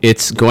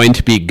it's going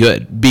to be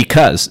good,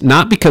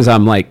 not because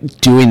I'm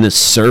like doing this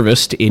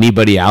service to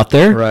anybody out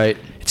there. Right.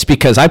 It's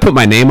because I put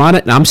my name on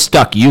it and I'm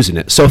stuck using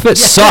it. So if it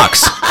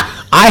sucks,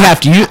 I have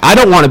to use. I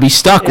don't want to be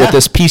stuck with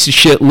this piece of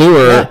shit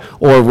lure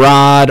or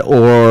rod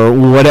or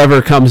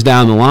whatever comes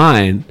down the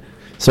line.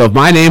 So if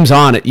my name's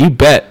on it, you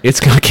bet it's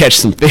gonna catch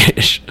some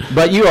fish.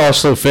 But you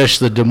also fish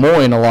the Des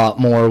Moines a lot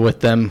more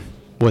with them.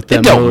 It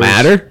don't lures.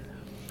 matter.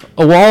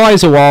 A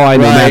walleye's a walleye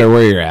no Right. matter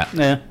where you're at.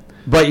 Yeah.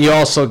 But you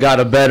also got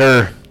a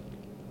better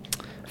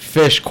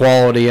fish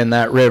quality in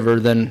that river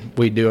than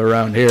we do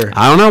around here.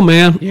 I don't know,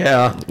 man.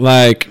 Yeah.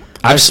 Like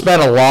I've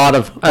spent a lot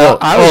of.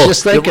 I was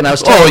just thinking. I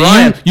was telling Oh,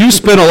 Ryan. you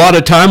spent a lot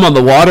of time on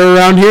the water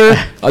around here,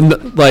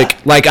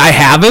 like I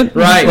haven't.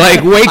 Right.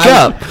 Like wake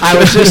up. I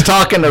was just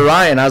talking to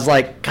Ryan. I was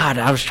like, God,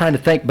 I was trying to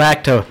think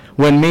back to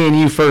when me and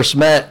you first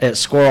met at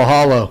Squirrel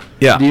Hollow.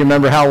 Yeah. Do you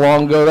remember how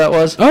long ago that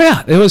was? Oh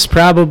yeah, it was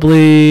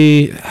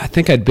probably. I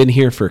think I'd been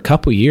here for a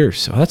couple years,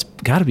 so that's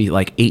got to be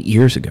like 8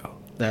 years ago.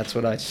 That's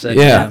what I said.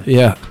 Yeah.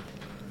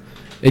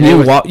 And It you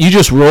was- you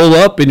just roll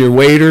up in your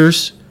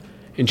waders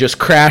and just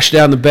crash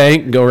down the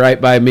bank and go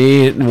right by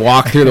me and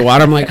walk through the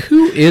water. I'm like,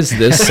 who is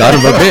this son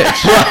of a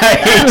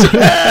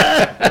bitch?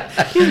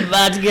 He's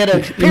about to get a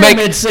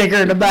pyramid sinker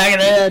in the back of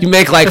the head. You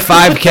make like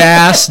 5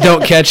 casts,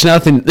 don't catch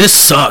nothing. This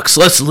sucks.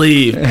 Let's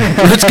leave.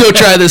 Let's go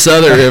try this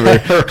other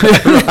river.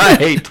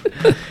 Right.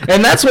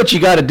 And that's what you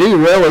got to do,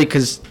 really,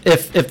 because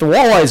if the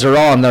walleyes are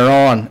on, they're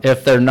on.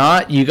 If they're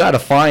not, you got to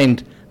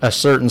find a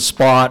certain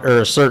spot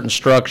or a certain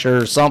structure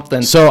or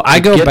something. So I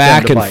to go get them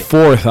back to and bite.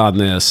 forth on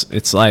this.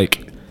 It's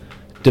like,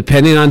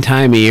 depending on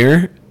time of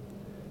year,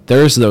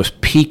 there's those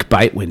peak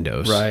bite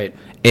windows. Right.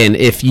 And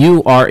if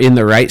you are in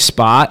the right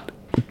spot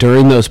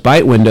during those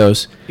bite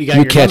windows, You got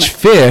you your catch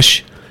limit.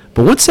 fish.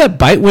 But once that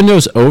bite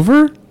window's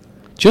over,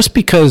 just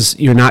because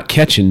you're not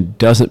catching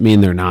doesn't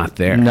mean they're not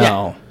there.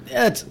 No.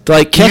 Yeah, it's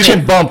Like You catching.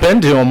 can bump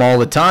into them all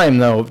the time,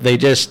 though. They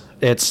just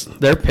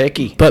they're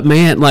picky. But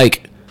man,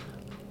 like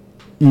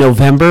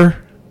November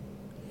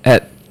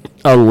at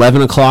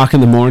 11 o'clock in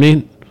the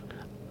morning,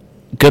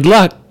 good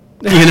luck.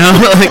 You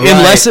know, like,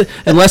 Right.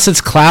 unless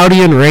it's cloudy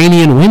and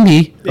rainy and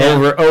windy.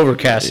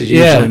 Overcast is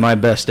usually my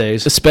best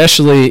days.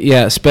 Especially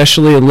a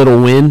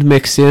little wind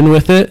mixed in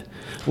with it.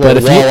 But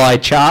if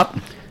walleye chop,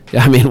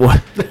 I mean,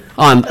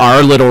 on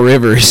our little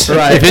rivers,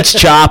 Right. if it's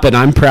chopping,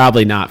 I'm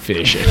probably not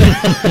fishing.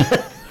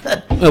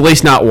 At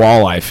least not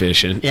walleye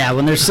fishing. Yeah,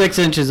 when there's 6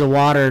 inches of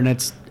water and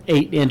it's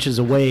 8 inches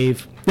of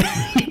wave.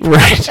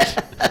 Right.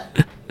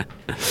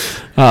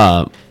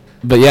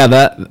 But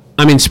yeah,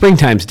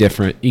 springtime's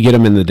different. You get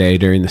them in the day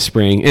during the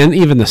spring and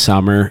even the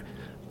summer.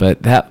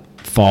 But that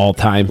fall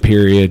time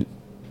period,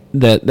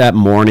 that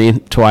morning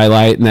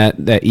twilight and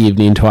that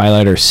evening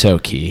twilight are so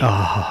key.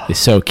 Oh. It's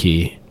so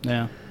key.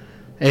 Yeah.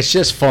 it's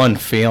just fun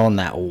feeling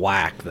that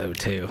whack though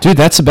too. Dude,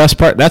 that's the best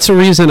part. That's the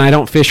reason I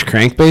don't fish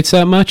crankbaits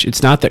that much.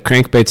 It's not that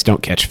crankbaits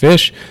don't catch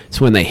fish. It's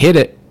when they hit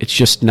it, it's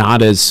just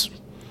not as,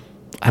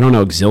 I don't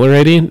know,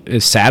 exhilarating,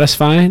 as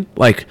satisfying.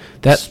 Like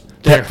that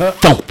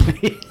thump.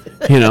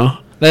 You know?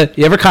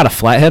 You ever caught a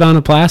flathead on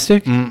a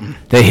plastic? Mm-mm.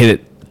 They hit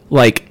it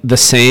like the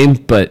same,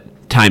 but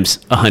times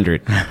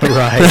 100.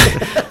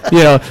 Right.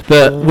 You know,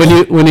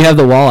 when you have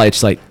the walleye,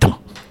 it's like thump.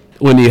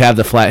 When you have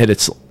the flathead,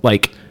 it's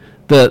like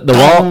the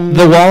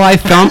walleye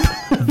thump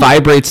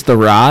vibrates the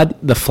rod.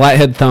 The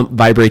flathead thump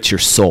vibrates your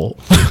soul.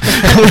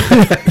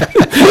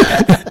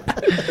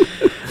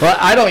 Well,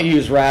 I don't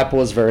use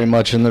Rappalas very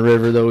much in the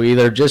river though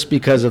either, just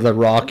because of the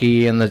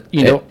rocky and the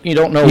you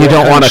don't know. You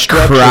don't want to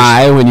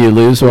cry when you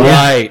lose one,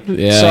 right?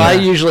 Yeah. So I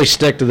usually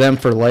stick to them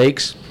for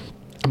lakes,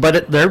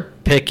 but they're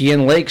picky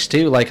in lakes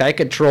too. Like I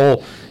could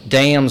troll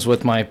dams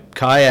with my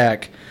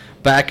kayak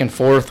back and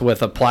forth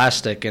with a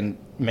plastic and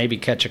maybe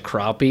catch a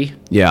crappie.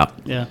 Yeah.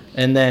 Yeah.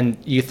 And then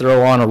you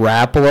throw on a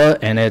Rapala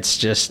and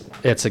it's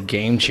a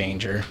game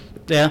changer.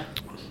 Yeah.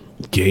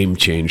 Game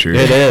changer.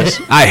 It is.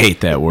 I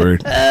hate that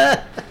word.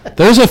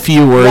 There's a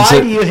few words. Why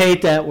do you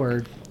hate that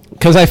word?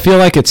 Because I feel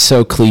like it's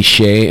so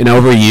cliche and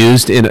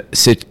overused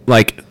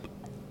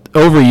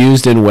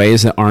in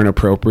ways that aren't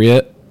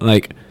appropriate.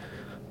 Like,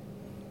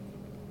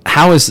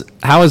 how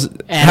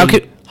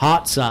could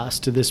hot sauce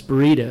to this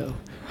burrito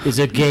is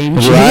a game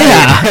changer.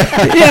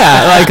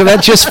 yeah, like that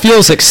just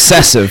feels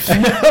excessive.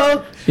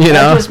 You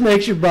know, that just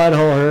makes your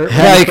butthole hurt.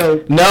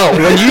 Like,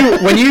 No,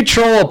 when you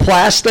troll a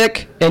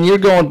plastic and you're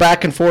going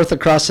back and forth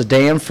across the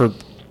dam for,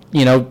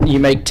 you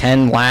make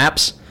 10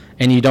 laps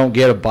and you don't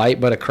get a bite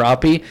but a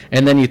crappie,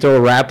 and then you throw a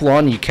Rapala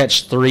on, you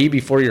catch 3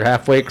 before you're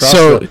halfway across.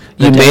 So the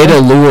you dam. made a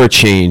lure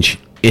change,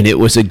 and it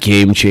was a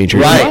game changer.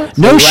 Right.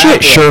 No The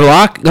shit, Rapala.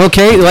 Sherlock.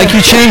 Okay, like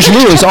you change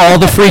lures all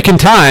the freaking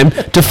time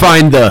to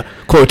find the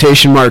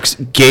quotation marks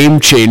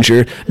game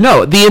changer.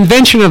 No, the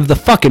invention of the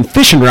fucking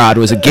fishing rod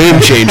was a game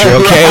changer.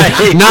 Okay,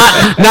 Right.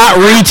 not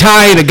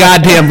retying a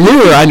goddamn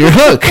lure on your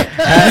hook.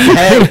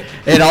 Hey,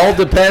 it all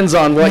depends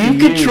on what you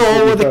use.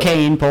 control with a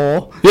cane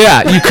pole.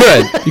 Yeah, you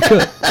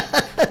could.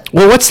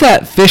 Well, what's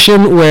that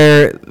fishing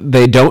where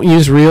they don't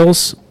use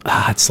reels?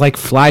 It's like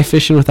fly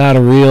fishing without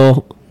a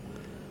reel.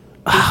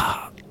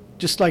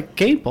 Just like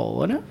cane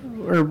pole, isn't it?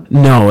 Or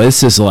No,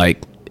 this is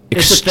like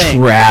It's a thing.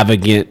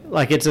 extravagant,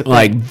 like it's a thing.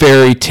 like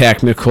very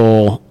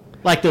technical.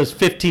 like those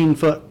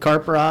 15-foot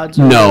carp rods.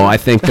 No, I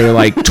think they're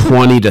like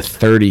 20 to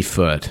 30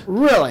 foot.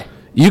 Really?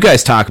 You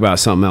guys talk about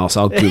something else.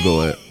 I'll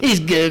Google it. He's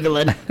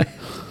Googling.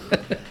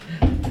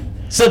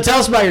 So tell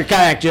us about your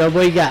kayak, Joe.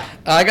 What you got?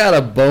 I got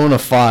a bona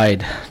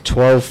fide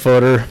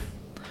 12-footer,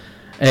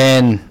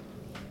 and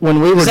when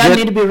we were Does that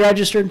need to be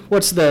registered?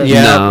 What's the...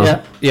 Yeah,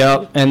 No.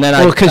 yeah. And then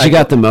Well, 'cause you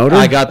got the motor?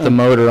 I got the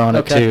motor on it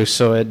Okay. too,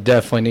 so it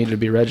definitely needed to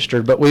be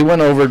registered. But we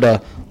went over to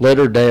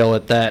Litterdale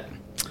at that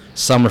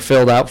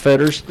Summerfield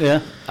Outfitters. Yeah.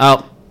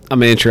 Oh,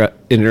 I'm going to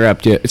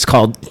interrupt you. It's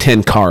called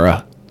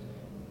Tenkara.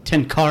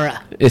 Tenkara.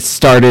 It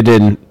started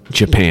in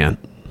Japan.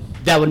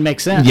 That would make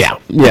sense. Yeah.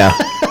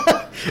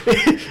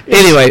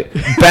 Anyway,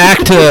 back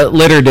to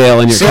Litterdale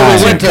and your So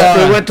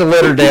kayak. we went to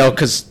Litterdale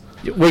because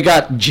we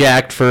got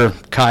jacked for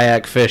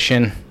kayak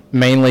fishing,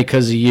 mainly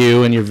because of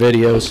you and your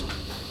videos.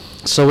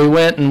 So we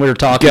went and we were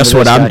talking. Guess to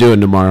what this I'm guy.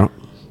 doing tomorrow?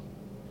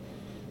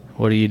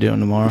 What are you doing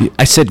tomorrow?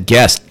 I said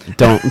guess.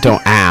 Don't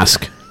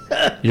ask.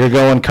 You're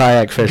going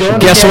kayak fishing. Going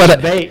Guess catch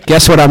what? bait.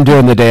 Guess what I'm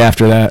doing the day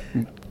after that?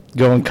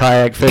 Going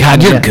kayak fishing.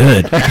 God, you're Yeah.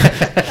 good.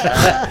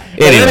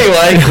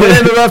 Anyway,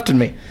 quit interrupting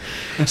me.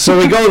 So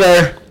we go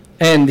there,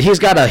 and he's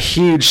got a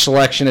huge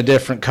selection of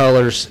different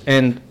colors,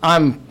 and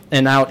I'm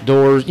an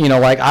outdoors,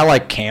 like I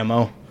like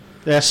camo.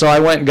 Yeah. So I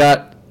went and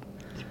got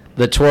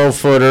the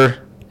 12-footer.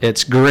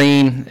 It's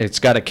green. It's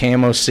got a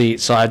camo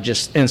seat, so I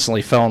just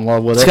instantly fell in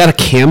love with It's it. got a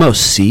camo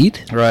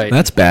seat. Right.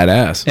 That's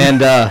badass.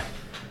 And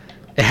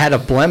it had a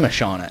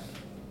blemish on it.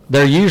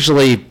 They're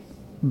usually,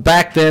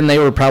 back then they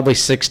were probably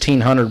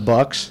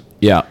 $1,600.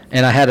 Yeah.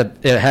 And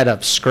it had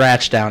a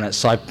scratch down it,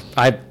 so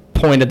I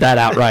pointed that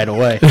out right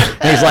away.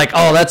 And he's like,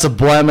 "Oh, that's a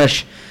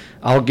blemish.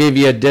 I'll give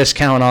you a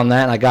discount on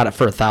that." And I got it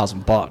for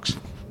 $1,000.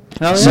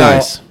 Oh, yeah. So,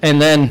 Nice.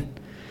 And then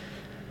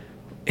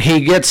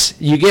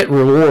you get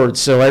rewards.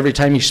 So every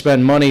time you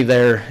spend money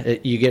there,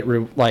 you get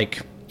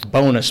like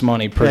bonus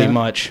money pretty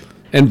much.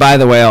 And by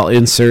the way, I'll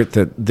insert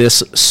that this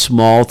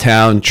small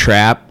town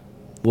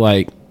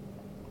trapping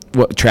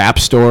Snare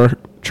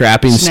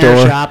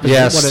store, shop.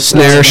 Yes,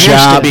 snare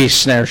shop, used to be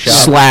snare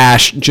shop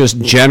 / just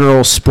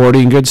general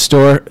sporting goods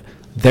store.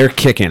 They're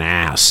kicking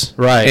ass,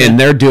 right? And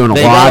they're doing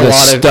a lot of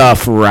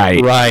stuff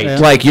right. Yeah.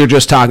 Like you're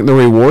just talking the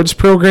rewards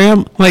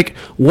program. Like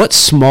what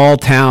small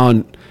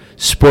town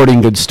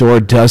sporting goods store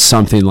does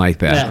something like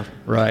that? Yeah.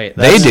 Right.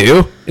 They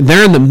do.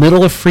 They're in the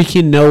middle of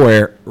freaking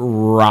nowhere,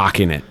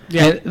 rocking it.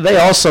 Yeah. And they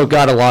also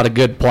got a lot of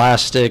good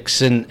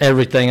plastics and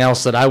everything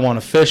else that I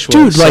want to fish with.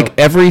 Dude, like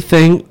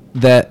everything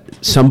that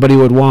somebody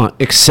would want,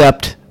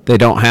 except they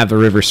don't have the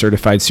River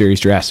Certified Series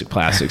Jurassic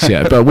Plastics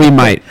yet. But we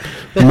might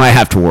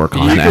have to work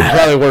on you that. could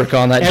probably work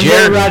on that. And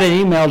Jeremy, write an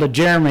email to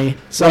Jeremy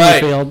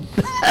Summerfield.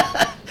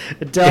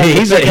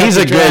 he's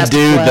a good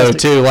dude though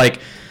too. Like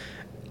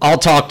I'll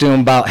talk to him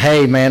about,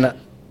 hey man,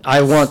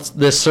 I want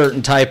this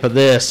certain type of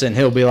this, and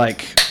he'll be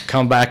like,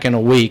 come back in a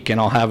week and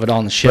I'll have it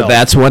on the shelf. But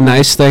that's one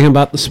nice thing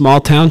about the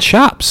small town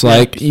shops.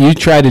 Like you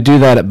try to do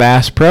that at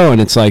Bass Pro, and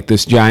it's like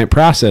this giant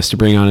process to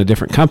bring on a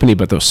different company.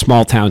 But those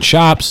small town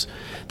shops,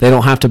 they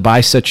don't have to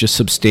buy such a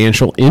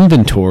substantial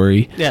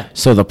inventory. Yeah.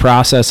 So the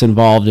process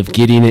involved of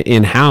getting it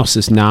in house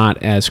is not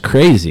as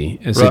crazy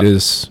as it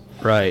is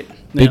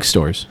big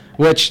stores.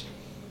 Which,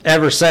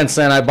 ever since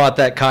then, I bought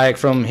that kayak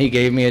from him. He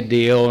gave me a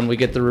deal, and we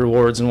get the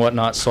rewards and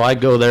whatnot. So I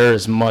go there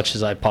as much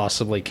as I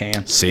possibly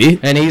can. See,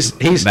 and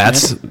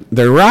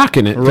they're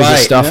rocking it because of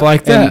stuff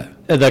like that.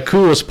 And the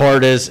coolest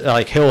part is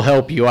like he'll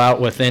help you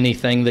out with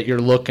anything that you're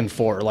looking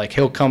for. Like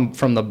he'll come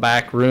from the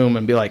back room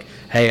and be like,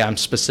 "Hey, I'm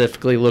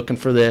specifically looking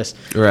for this.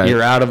 Right.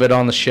 You're out of it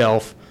on the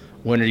shelf.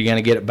 When are you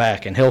gonna get it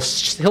back?" And he'll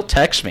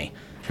text me.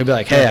 He'll be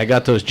like, "Hey, I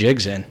got those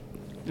jigs in.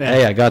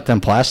 Hey, I got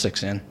them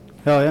plastics in."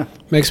 Hell yeah.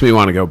 Makes me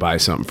want to go buy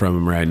something from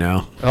him right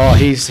now. Oh,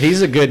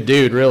 he's a good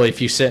dude, really, if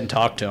you sit and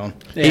talk to him.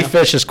 Yeah. He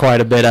fishes quite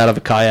a bit out of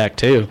a kayak,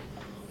 too.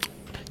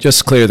 Just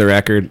to clear the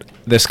record,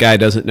 this guy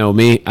doesn't know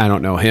me. I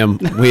don't know him.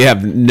 We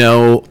have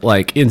no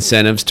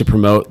incentives to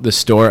promote the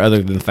store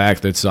other than the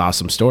fact that it's an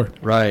awesome store.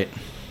 Right.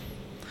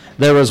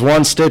 There was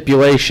one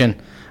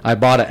stipulation. I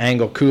bought an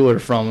Angle cooler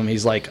from him.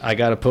 He's like, I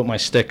got to put my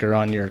sticker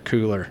on your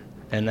cooler,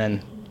 and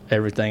then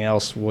everything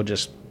else will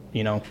just,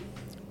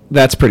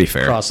 That's pretty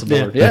fair. across the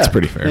board. That's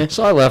pretty fair. Yeah,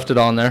 so I left it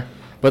on there.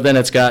 But then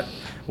it's got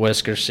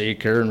Whisker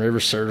Seeker and River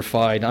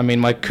Certified. I mean,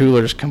 my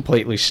cooler's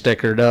completely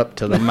stickered up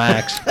to the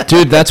max.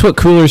 Dude, that's what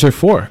coolers are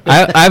for.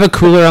 I have a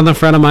cooler on the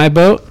front of my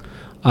boat.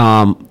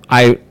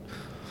 I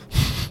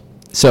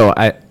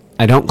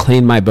don't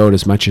clean my boat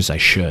as much as I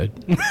should.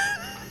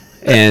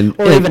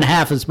 Or even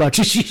half as much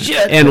as you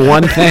should. And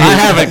one thing I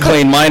haven't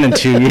cleaned mine in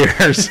 2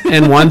 years.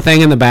 And one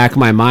thing in the back of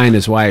my mind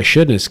is why I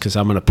shouldn't is because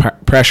I'm going to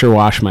pressure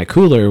wash my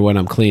cooler when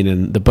I'm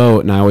cleaning the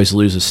boat, and I always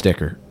lose a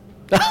sticker.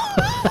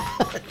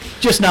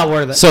 Just not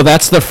worth it. So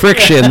that's the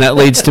friction that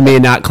leads to me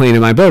not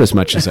cleaning my boat as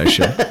much as I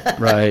should.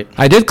 Right.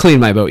 I did clean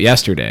my boat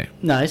yesterday.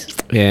 Nice.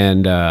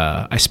 And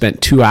I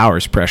spent 2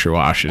 hours pressure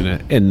washing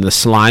it, and the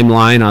slime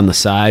line on the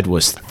side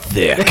was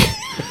thick.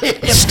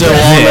 Still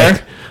on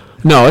there?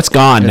 No, it's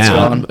gone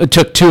now. Gone. It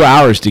took 2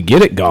 hours to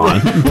get it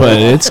gone,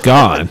 but it's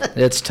gone.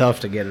 It's tough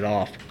to get it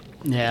off.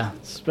 Yeah,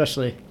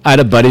 especially. I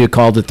had a buddy who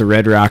called it the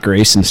Red Rock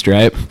Racing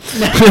Stripe.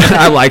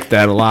 I like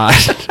that a lot.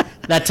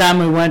 That time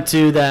we went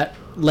to that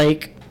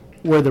lake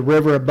where the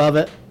river above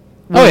it.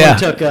 We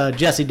took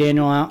Jesse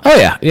Daniel out. Oh,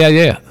 yeah.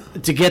 Yeah.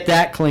 To get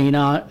that clean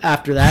out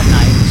after that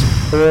night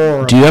was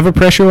horrible. Do you have a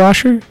pressure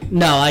washer?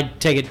 No, I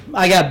take it.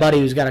 I got a buddy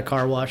who's got a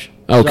car wash.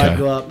 Okay. So I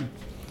go up and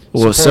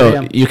Well, support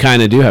so him. you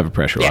kind of do have a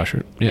pressure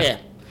washer. Yeah.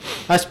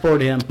 I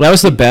support him. That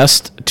was the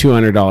best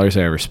 $200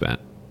 I ever spent.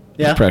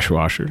 Yeah. Pressure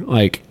washer.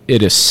 Like,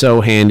 it is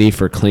so handy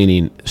for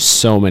cleaning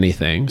so many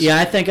things. Yeah,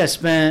 I think I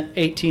spent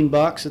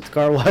 $18 at the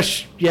car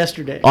wash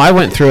yesterday. Oh, I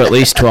went through at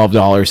least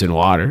 $12 in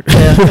water.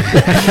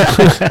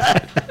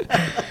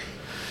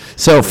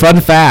 So,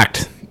 fun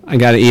fact. I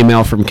got an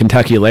email from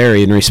Kentucky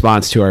Larry in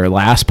response to our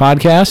last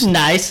podcast.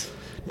 Nice.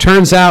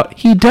 Turns out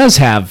he does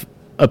have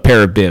a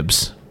pair of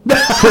bibs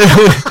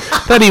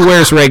that he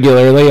wears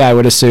regularly, I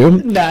would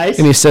assume. Nice.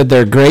 And he said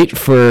they're great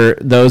for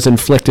those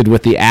inflicted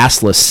with the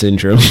assless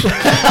syndrome.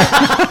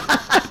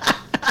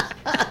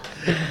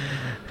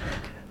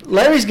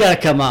 Larry's got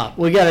to come up.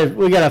 We got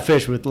to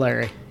fish with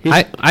Larry.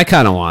 I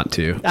kind of want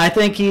to. I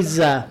think he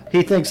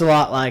thinks a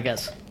lot like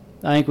us.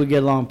 I think we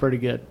get along pretty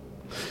good.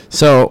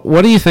 So,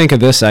 what do you think of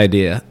this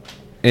idea?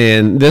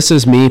 And this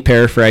is me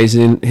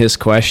paraphrasing his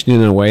question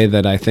in a way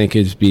that I think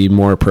is be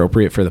more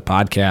appropriate for the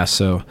podcast.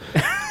 So,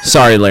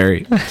 sorry,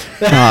 Larry.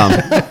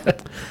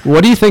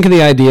 What do you think of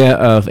the idea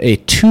of a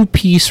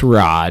two-piece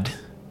rod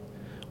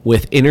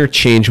with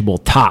interchangeable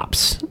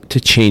tops to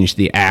change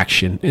the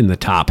action in the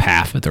top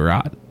half of the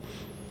rod?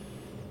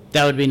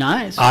 That would be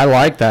nice. I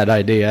like that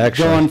idea,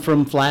 actually. Going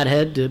from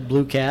flathead to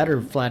blue cat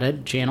or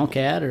flathead channel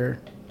cat or...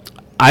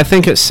 I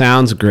think it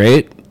sounds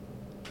great,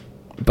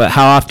 but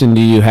how often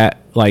do you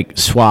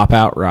swap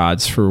out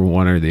rods for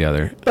one or the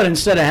other? But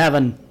instead of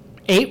having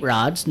 8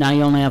 rods. Now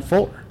you only have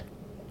 4.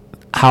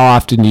 How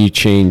often do you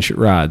change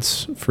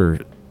rods for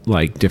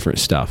like different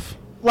stuff?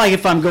 Like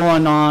if I'm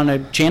going on a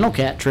channel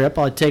cat trip,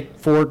 I'll take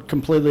 4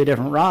 completely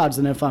different rods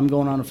than if I'm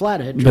going on a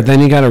flathead trip. But then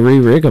you got to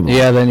re-rig them.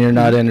 Yeah, then you're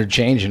not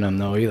interchanging them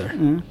though either.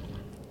 Mm-hmm.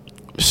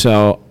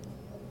 So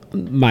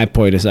my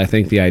point is I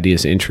think the idea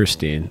is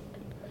interesting,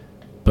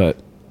 but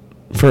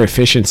for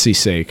efficiency's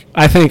sake,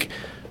 I think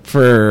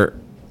for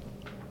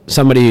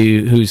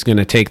somebody who's going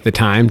to take the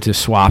time to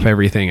swap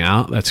everything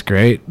out, that's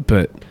great,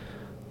 but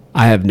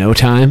I have no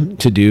time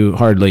to do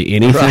hardly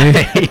anything.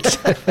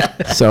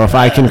 Right. So if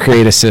I can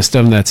create a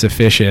system that's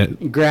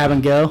efficient, Grab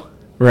and go.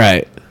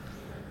 right.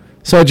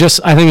 So I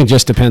think it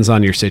just depends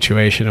on your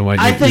situation and what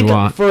I you think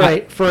want.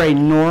 for a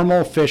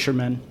normal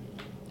fisherman,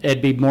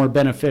 it'd be more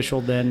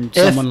beneficial than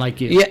someone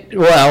like you. Yeah,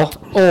 well,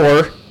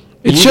 or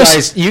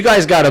you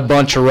guys got a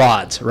bunch of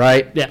rods,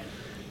 right? Yeah.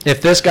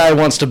 If this guy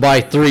wants to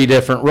buy 3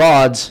 different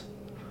rods,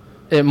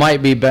 it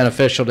might be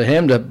beneficial to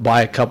him to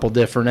buy a couple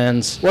different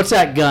ends. What's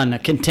that gun? A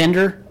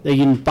contender that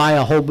you can buy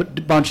a whole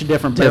bunch of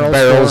different The barrels,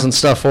 barrels and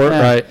stuff for it,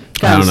 right?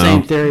 Kind of the I don't same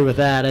know. theory with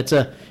that. It's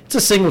a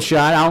single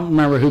shot. I don't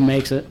remember who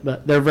makes it,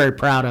 but they're very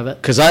proud of it.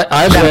 Because I've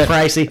Kind of went,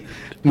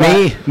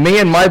 pricey. me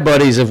and my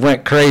buddies have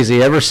went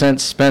crazy ever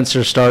since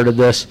Spencer started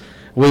this.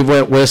 We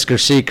went whisker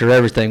seeker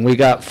everything. We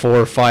got 4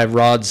 or 5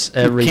 rods,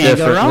 every can't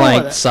go different wrong with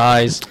length, it.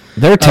 size.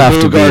 They're tough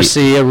Abu to beat.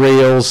 Garcia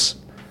reels,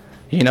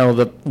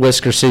 the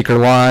whisker seeker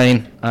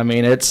line. I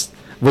mean,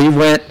 we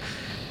went.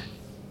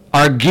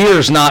 Our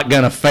gear's not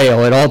gonna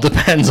fail. It all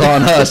depends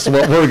on us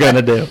what we're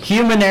gonna do.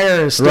 Human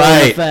error is still in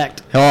Right.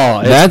 effect. Oh,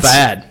 it's That's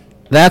bad.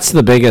 That's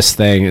the biggest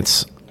thing.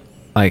 It's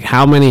like,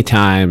 how many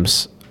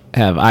times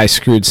have I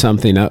screwed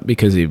something up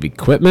because of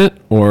equipment,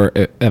 or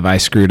have I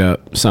screwed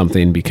up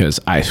something because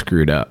I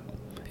screwed up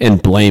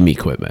and blame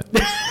equipment?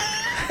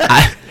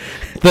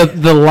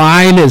 The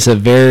line is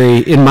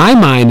in my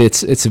mind,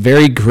 it's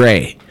very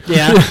gray.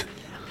 Yeah.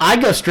 I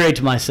go straight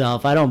to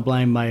myself. I don't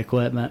blame my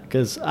equipment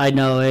because I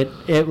know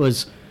it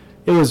was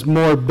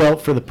more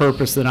built for the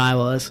purpose than I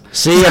was.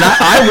 See, and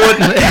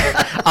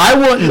I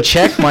wouldn't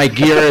check my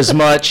gear as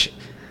much.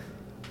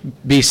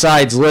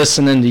 Besides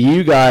listening to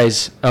you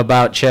guys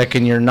about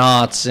checking your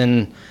knots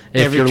and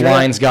if Every your trip.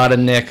 line's got a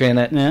nick in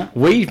it, Yeah.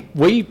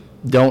 we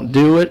don't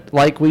do it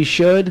like we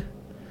should,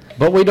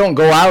 but we don't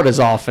go out as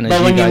often as But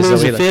you when you guys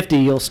lose do a either. 50,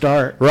 you'll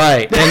start.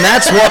 Right, and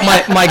that's what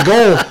my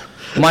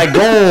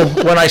goal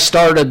when I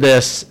started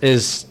this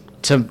is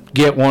to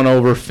get one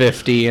over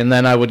 50, and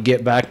then I would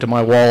get back to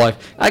my walleye.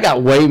 I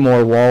got way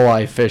more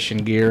walleye fishing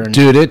gear, and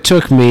Dude, it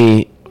took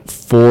me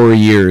 4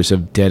 years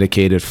of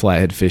dedicated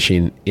flathead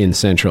fishing in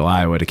central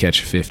Iowa to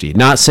catch a 50.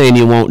 Not saying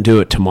you won't do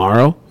it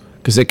tomorrow,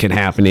 because it can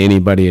happen to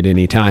anybody at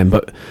any time,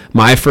 but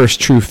my first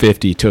true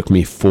 50 took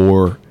me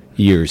 4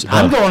 years.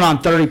 I'm going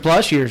on 30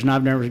 plus years and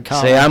I've never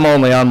caught say one. I'm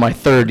only on my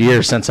 3rd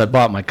year since I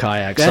bought my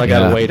kayak, so I got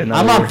to Yeah. wait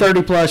another I'm on year.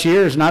 30 plus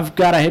years and I've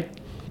got to hit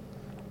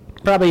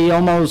probably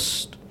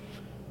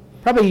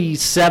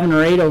 7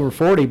 or 8 over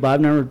 40, but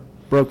I've never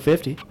broke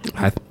 50.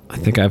 I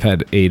think I've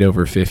had 8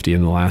 over 50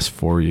 in the last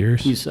 4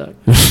 years. You suck.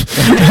 My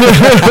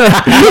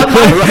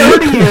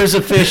 30 years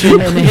of fishing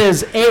and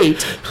his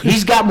 8,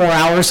 he's got more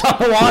hours on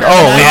the water.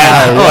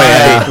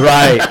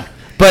 Right.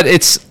 But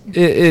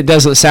it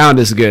doesn't sound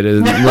as good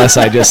unless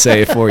I just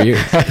say 4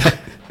 years.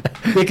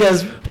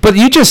 Because But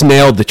you just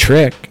nailed the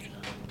trick.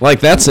 Like,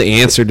 that's the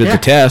answer to Yeah. the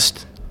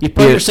test. you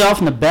put Yeah. yourself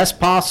in the best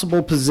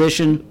possible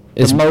position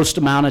the It's- most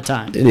amount of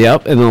time.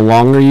 Yep, and the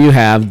longer you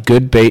have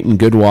good bait and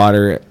good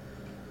water,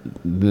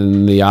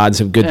 then the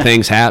odds of good Yeah.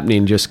 things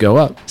happening just go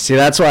up. See,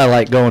 that's why I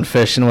like going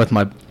fishing with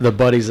the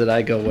buddies that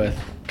I go with,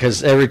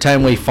 because every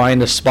time we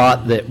find a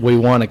spot that we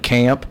want to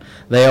camp,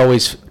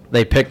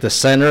 they pick the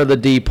center of the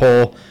deep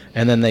hole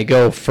and then they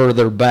go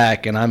further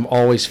back, and I'm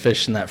always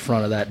fishing that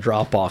front of that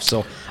drop off.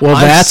 So Well,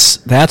 I'm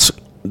that's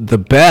the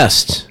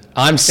best.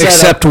 I'm set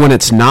Except when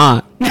it's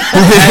not. there's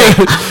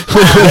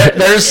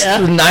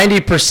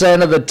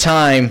 90% of the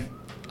time,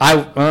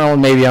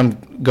 maybe I'm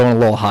going a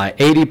little high.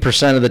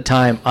 80% of the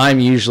time, I'm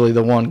usually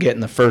the one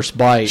getting the first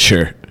bite.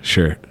 Sure.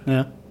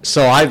 Yeah.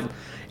 So I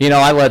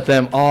let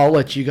them. I'll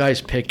let you guys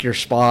pick your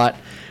spot,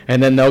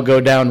 and then they'll go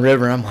down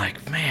river. I'm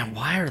like, man,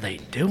 why are they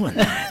doing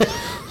that?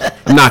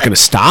 I'm not going to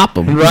stop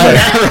them.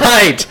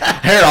 right.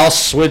 Here, I'll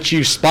switch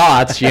you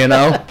spots.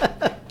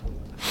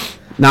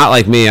 Not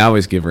like me. I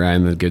always give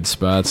Ryan the good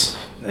spots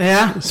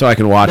Yeah. so I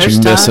can watch There's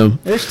him time. miss them.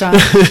 There's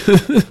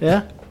time.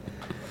 Yeah.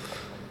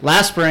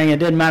 Last spring, it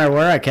didn't matter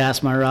where I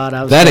cast my rod.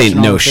 I was That catching ain't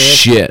all no the fish.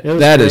 shit. It was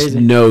That is crazy.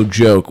 no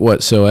joke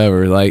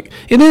whatsoever. Like,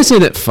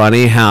 isn't it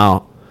funny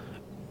how,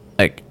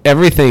 like,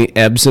 everything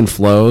ebbs and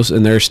flows,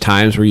 and there's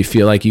times where you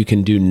feel like you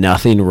can do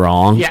nothing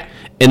wrong. Yeah.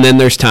 And then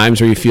there's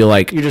times where you feel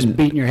like You're just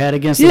beating your head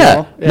against the yeah.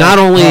 wall.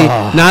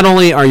 Not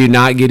only are you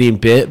not getting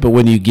bit, but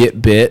when you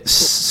get bit,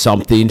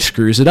 something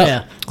screws it up.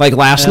 Yeah. Like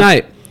last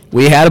night,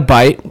 we had a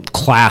bite,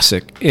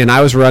 classic, and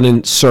I was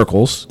running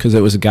circles because it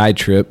was a guide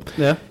trip.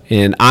 Yeah.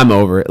 And I'm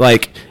over it.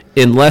 Like,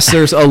 unless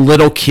there's a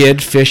little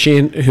kid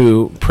fishing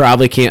who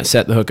probably can't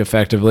set the hook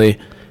effectively,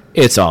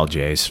 it's all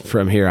Jay's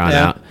from here on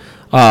Yeah. out.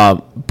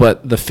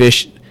 But the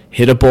fish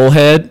hit a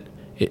bullhead.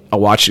 I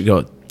watched it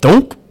go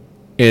donk,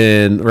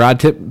 and the rod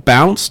tip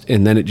bounced,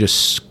 and then it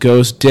just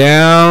goes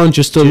down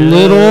just a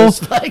little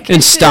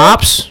and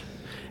stops,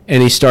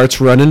 and he starts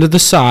running to the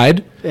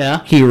side.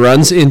 Yeah. He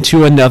runs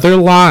into another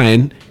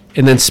line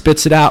and then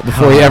spits it out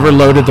before he ever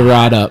loaded the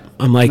rod up.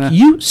 I'm like,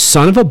 you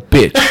son of a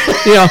bitch.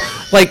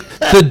 Like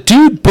the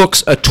dude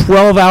books a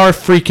 12-hour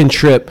freaking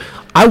trip.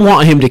 I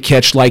want him to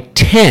catch like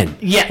 10.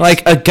 Yes.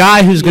 Like a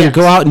guy who's going to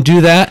go out and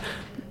do that.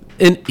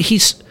 And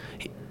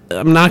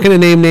I'm not going to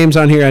name names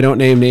on here. I don't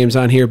name names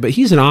on here, but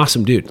he's an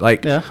awesome dude.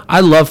 Like,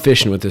 I love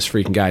fishing with this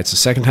freaking guy. It's the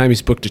second time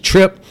he's booked a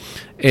trip,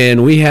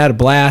 and we had a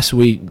blast.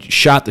 We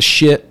shot the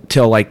shit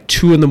till like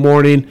 2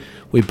 a.m.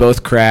 We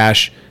both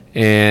crash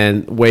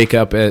and wake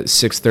up at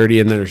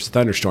 6:30, and there's a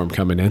thunderstorm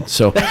coming in.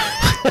 So,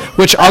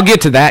 which I'll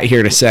get to that here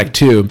in a sec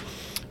too.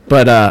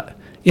 But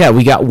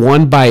we got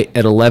one bite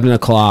at 11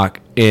 o'clock,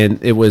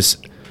 and it was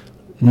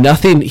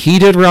nothing he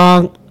did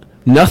wrong.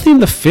 Nothing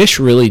the fish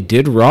really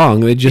did wrong.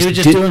 They just he was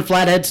just doing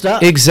flathead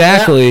stuff.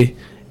 Exactly.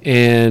 Yeah.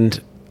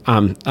 And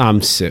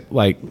I'm sick.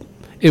 Like,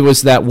 it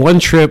was that one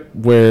trip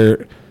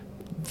where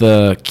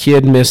the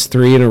kid missed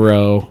 3 in a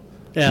row.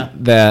 Yeah.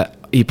 That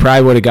he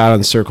probably would have got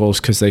on circles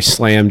because they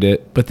slammed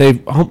it, but they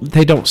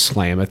don't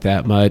slam it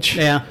that much.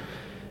 Yeah.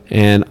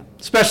 And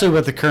especially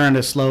with the current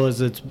as slow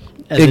as it's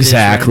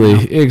exactly. It is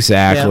right now.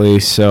 Exactly. Yeah.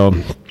 So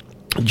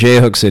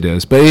J-hooks it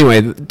is. But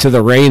anyway, to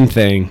the rain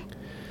thing,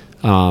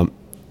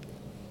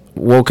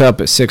 woke up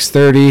at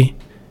 6:30.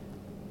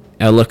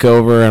 I look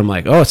over. I'm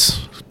like, oh,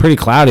 it's pretty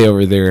cloudy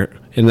over there.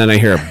 And then I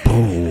hear a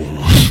boom.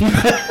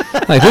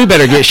 Like, we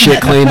better get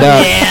shit cleaned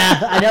up. Yeah,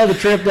 I know the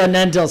trip doesn't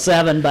end until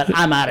 7, but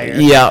I'm out of here.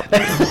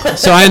 Yep.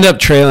 So I end up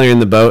trailing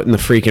the boat in the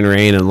freaking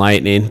rain and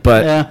lightning.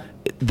 But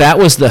that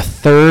was the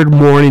 3rd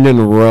morning in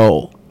a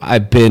row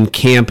I've been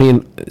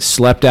camping,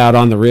 slept out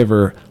on the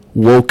river,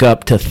 woke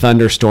up to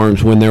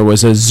thunderstorms when there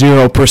was a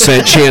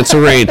 0% chance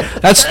of rain.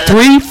 That's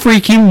 3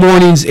 freaking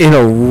mornings in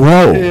a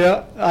row.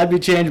 Yeah, I'd be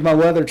changing my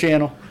weather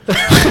channel.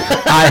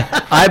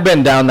 I've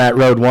been down that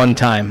road one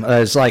time.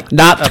 It's like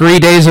not 3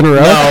 days in a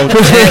row. No,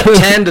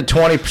 10 to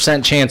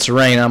 20% chance of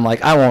rain. I'm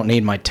like, I won't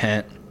need my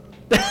tent.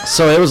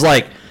 So it was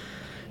like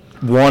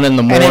 1 in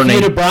the morning. And if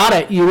you'd have brought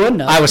it, you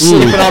wouldn't have. I was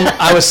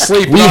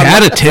sleeping. We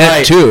had a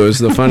tent too. Is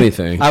the funny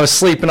thing. I was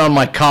sleeping on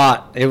my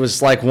cot. It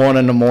was like 1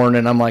 in the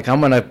morning. I'm like, I'm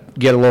gonna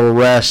get a little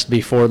rest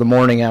before the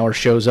morning hour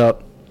shows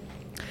up.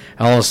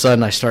 And all of a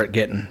sudden, I start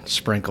getting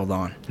sprinkled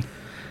on.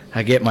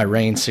 I get my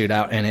rain suit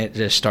out, and it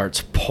just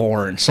starts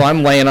pouring. So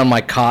I'm laying on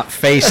my cot,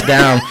 face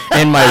down,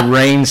 in my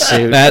rain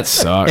suit. That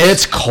sucks.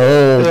 It's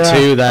cold,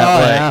 too,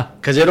 that way.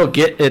 Because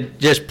it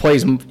just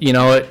plays,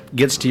 it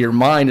gets to your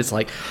mind. It's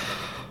like,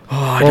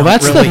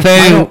 the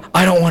thing.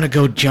 I don't want to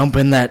go jump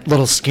in that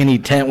little skinny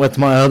tent with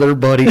my other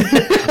buddy.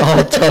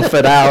 I'll tough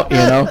it out,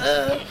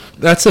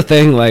 That's the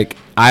thing. Like,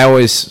 I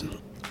always,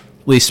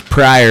 at least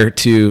prior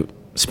to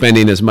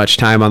spending as much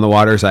time on the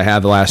water as I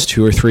have the last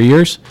 2 or 3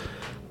 years,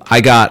 I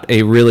got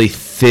a really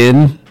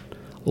thin,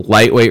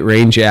 lightweight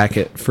rain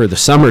jacket for the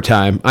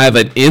summertime. I have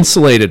an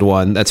insulated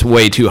one that's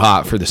way too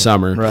hot for the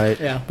summer. Right.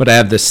 Yeah. But I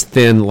have this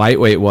thin,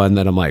 lightweight one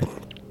that I'm like,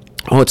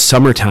 oh, it's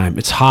summertime.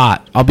 It's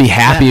hot. I'll be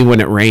happy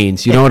when it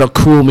rains. It'll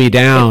cool me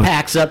down. It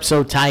packs up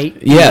so tight.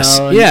 Yes.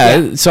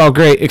 It's all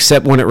great,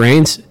 except when it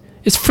rains,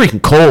 it's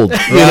freaking cold.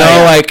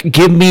 Like,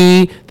 give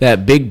me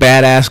that big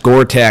badass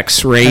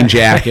Gore-Tex rain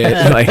jacket.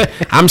 Like,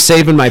 I'm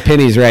saving my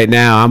pennies right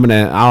now.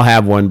 I'll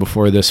have one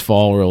before this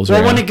fall rolls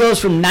around. Well, when it goes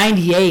from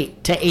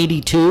 98 to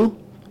 82,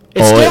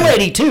 it's still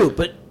 82,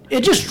 but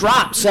it just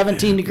drops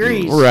 17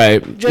 degrees.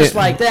 Right. Just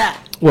like that.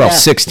 Well,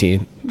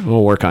 16.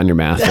 We'll work on your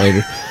math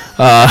later.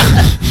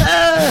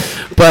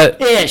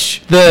 But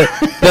ish.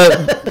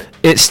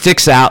 It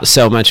sticks out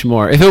so much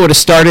more. If it would have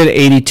started at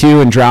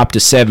 82 and dropped to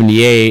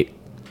 78,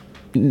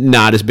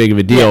 not as big of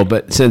a deal. Yeah.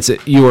 But since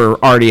you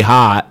were already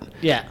hot,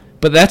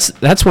 But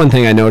that's one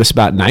thing I noticed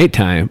about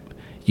nighttime.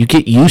 You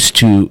get used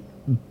to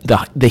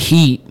the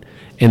heat,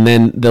 and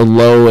then the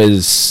low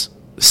is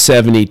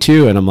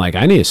 72, and I'm like,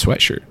 I need a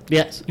sweatshirt.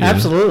 Yes,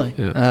 absolutely.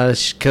 Yeah.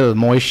 It's because of the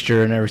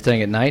moisture and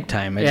everything at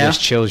nighttime. It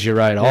just chills you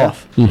right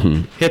off.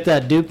 Mm-hmm. Hit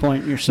that dew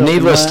point, you're so.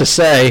 Needless to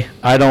say,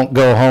 I don't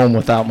go home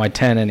without my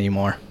tent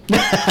anymore.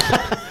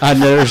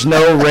 There's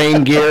no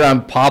rain gear.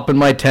 I'm popping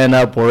my tent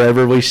up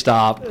wherever we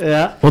stop.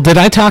 Yeah. Well, did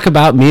I talk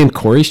about me and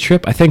Corey's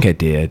trip? I think I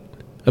did.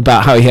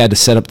 About how he had to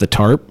set up the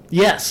tarp.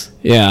 Yes.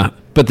 Yeah.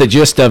 But the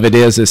gist of it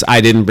is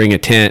I didn't bring a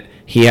tent.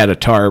 He had a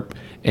tarp,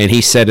 and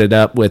he set it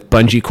up with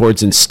bungee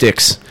cords and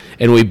sticks,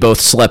 and we both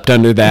slept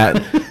under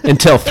that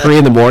until 3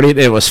 in the morning.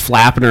 It was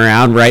flapping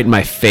around right in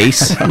my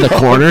face in the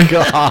corner.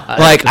 God.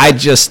 Like,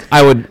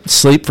 I would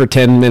sleep for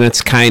 10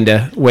 minutes,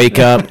 kinda, wake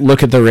up,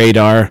 look at the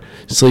radar,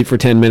 sleep for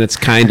 10 minutes,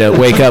 kinda,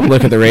 wake up,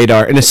 look at the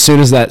radar, and as soon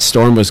as that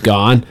storm was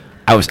gone,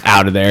 I was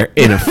out of there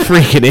in a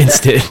freaking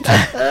instant.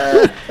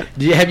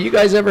 Have you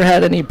guys ever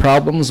had any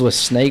problems with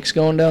snakes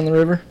going down the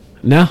river?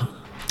 No.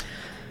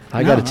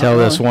 I got to tell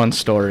this one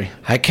story.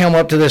 I come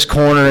up to this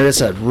corner.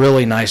 It's a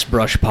really nice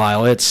brush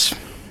pile. It's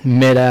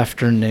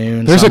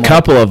mid-afternoon. There's a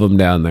couple of them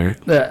down there.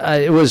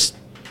 There's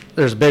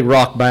a big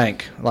rock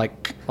bank,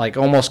 like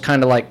almost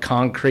kind of like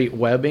concrete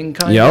webbing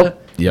kind of.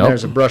 Yep.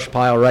 There's a brush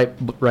pile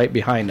right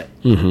behind it.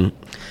 Mm-hmm.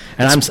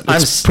 And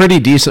it's pretty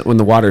decent when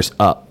the water's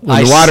up.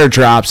 When the water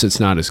drops, it's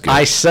not as good.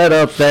 I set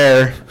up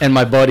there, and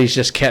my buddies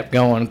just kept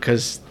going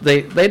because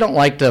they don't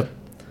like to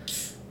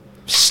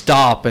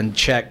stop and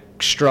check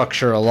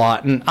structure a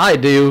lot, and I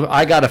do.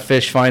 I got a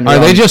fish finder. Are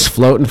they just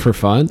floating for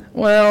fun?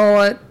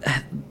 Well,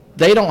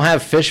 they don't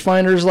have fish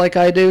finders like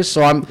I do,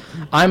 so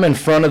I'm in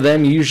front of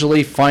them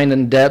usually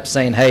finding depth,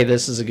 saying, "Hey,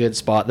 this is a good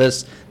spot.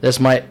 This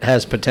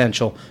has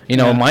potential."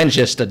 Mine's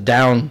just a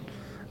down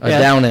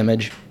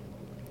image.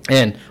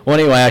 And well,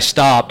 anyway, I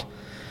stopped,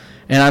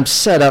 and I'm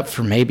set up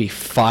for maybe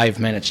 5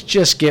 minutes,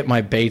 just get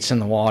my baits in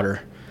the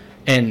water,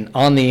 and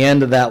on the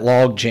end of that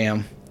log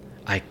jam,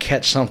 I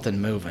catch something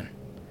moving.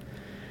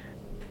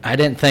 I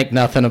didn't think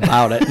nothing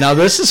about it. Now,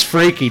 this is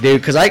freaky,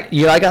 dude, because I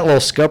got little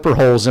scupper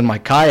holes in my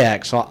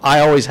kayak, so I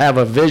always have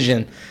a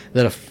vision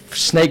that a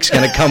snake's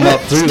going to come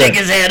up through there. Stick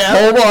his head up.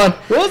 Hold on.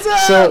 What's up?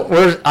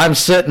 So I'm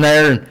sitting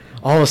there, and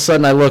all of a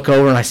sudden I look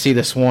over, and I see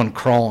this one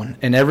crawling.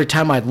 And every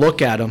time I'd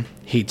look at him,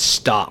 he'd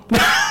stop.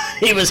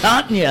 He was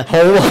hunting you.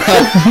 Hold on.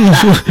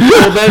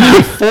 Well, then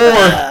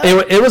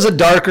before, it was a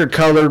darker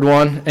colored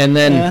one, and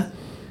then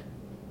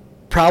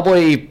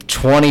probably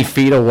 20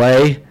 feet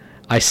away,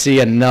 I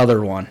see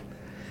another one.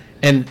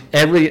 And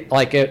I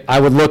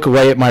would look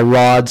away at my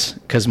rods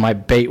because my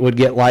bait would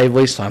get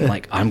lively, so I'm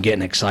like, I'm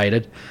getting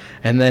excited.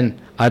 And then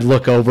I'd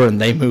look over,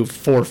 and they moved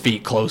 4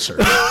 feet closer.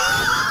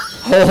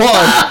 Hold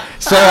on.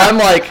 So I'm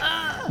like,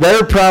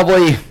 they're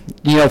probably,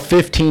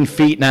 15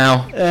 feet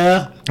now.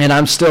 Yeah. And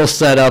I'm still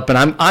set up, and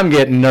I'm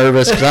getting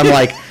nervous because I'm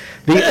like,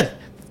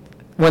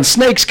 when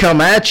snakes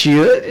come at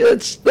you,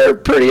 they're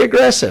pretty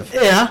aggressive.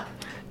 Yeah.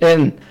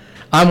 And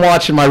I'm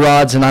watching my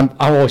rods, and I'm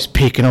always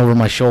peeking over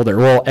my shoulder.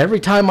 Well, every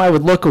time I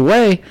would look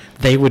away,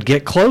 they would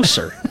get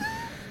closer.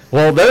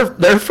 Well,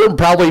 they're from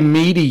probably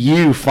me to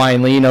you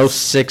finally,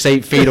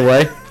 6-8 feet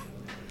away.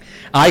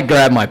 I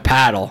grab my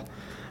paddle.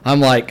 I'm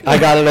like, I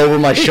got it over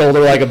my shoulder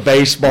like a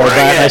baseball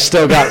bat. I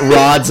still got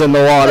rods in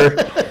the water.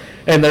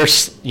 And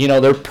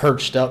they're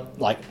perched up,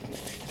 like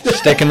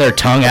sticking their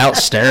tongue out,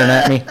 staring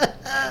at me.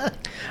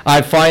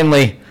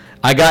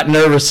 I got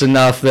nervous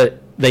enough that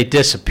they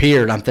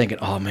disappeared. I'm thinking,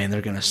 oh man,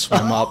 they're gonna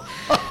swim up.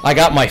 I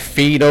got my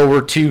feet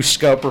over 2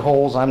 scupper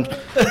holes. I'm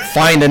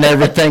finding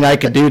everything I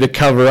could do to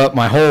cover up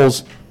my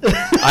holes.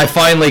 I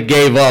finally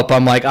gave up.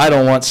 I'm like, I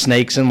don't want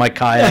snakes in my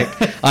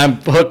kayak. I'm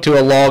hooked to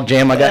a log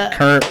jam. I got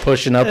current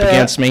pushing up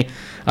against me.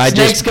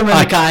 Snakes come in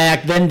the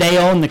kayak, then they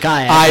own the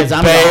kayak. I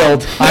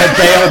bailed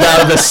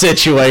out of the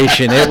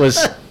situation. It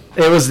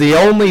was the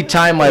only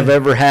time I've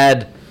ever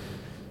had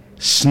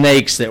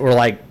snakes that were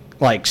like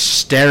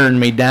staring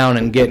me down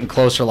and getting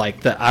closer,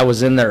 like that I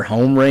was in their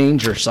home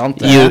range or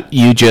something.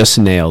 You just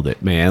nailed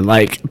it, man.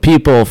 Like,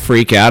 people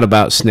freak out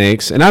about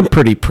snakes, and I'm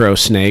pretty pro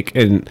snake,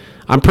 and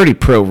I'm pretty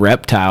pro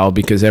reptile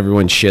because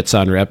everyone shits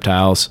on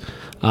reptiles.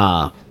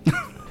 But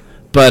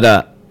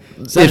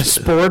is that a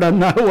sport I'm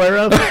not aware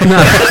of?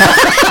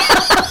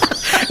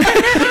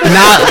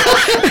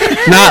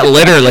 Not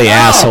literally,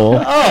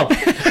 asshole. Oh.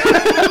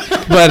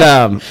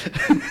 But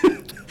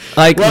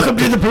like, welcome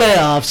to the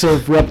playoffs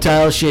of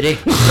reptile shitty.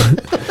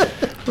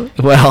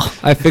 Well,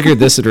 I figured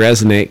this would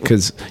resonate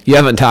because you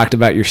haven't talked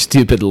about your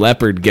stupid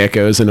leopard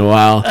geckos in a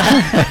while.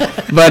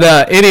 But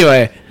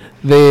anyway,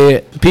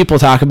 the people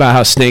talk about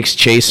how snakes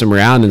chase them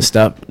around and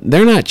stuff.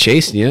 They're not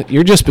chasing you.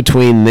 You're just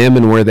between them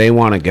and where they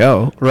want to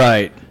go.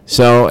 Right.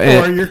 So,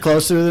 or you're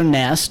closer to their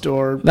nest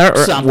or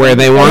something. Where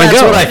they want to go.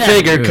 That's what I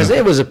figured, because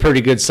it was a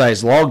pretty good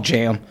sized log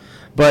jam.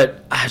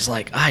 But I was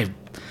like,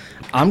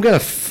 I'm gonna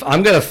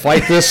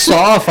fight this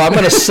off. I'm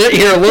gonna sit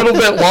here a little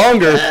bit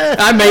longer.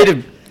 I made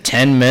it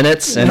 10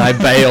 minutes and I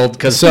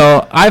bailed.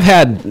 So I've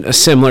had a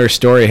similar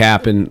story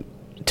happen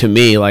to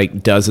me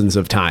like dozens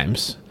of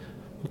times,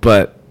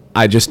 but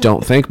I just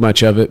don't think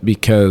much of it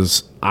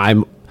because I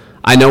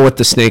know what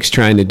the snake's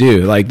trying to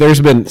do. Like,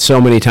 there's been so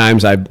many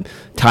times I've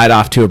tied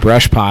off to a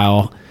brush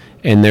pile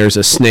and there's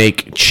a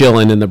snake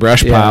chilling in the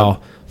brush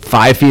pile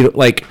 5 feet,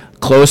 like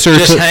closer,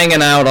 just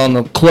hanging out on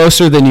the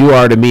closer than you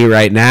are to me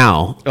right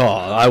now. Oh,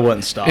 I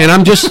wouldn't stop. And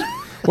I'm just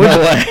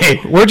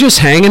we're just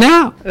hanging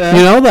out.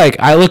 Yeah. Like,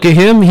 I look at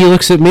him, he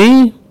looks at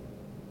me,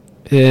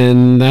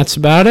 and that's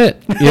about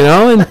it.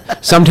 And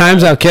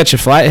sometimes I'll catch a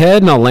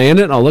flathead and I'll land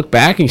it and I'll look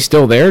back and he's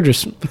still there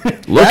just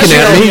looking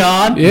at me.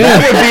 Yeah.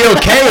 That would be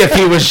okay if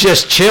he was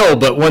just chill,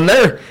 but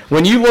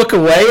when you look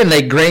away and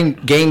they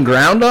gain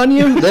ground on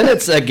you, then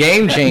it's a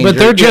game changer. But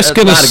they're just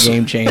gonna not a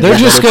game changer. They're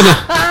just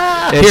gonna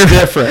it's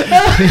different.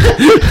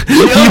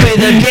 You'll be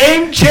the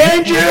game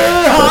changer,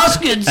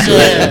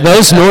 Hoskinson.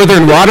 Those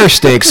northern water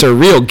snakes are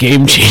real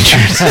game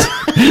changers.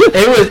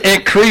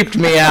 It creeped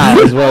me out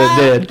is what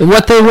it did.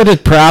 What they would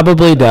have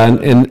probably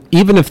done, and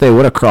even if they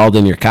would have crawled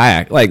in your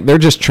kayak, like, they're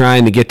just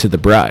trying to get to the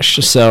brush,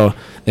 so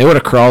they would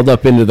have crawled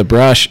up into the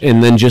brush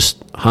and then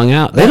just hung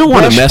out. They don't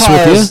want to mess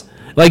with you.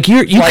 Like,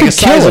 you like could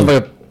kill them.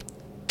 Of a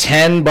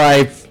 10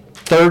 by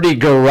 30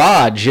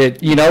 garage.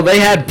 They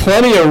had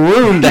plenty of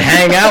room to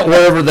hang out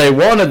wherever they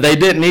wanted. They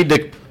didn't need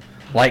to,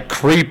 like,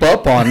 creep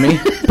up on me.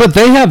 But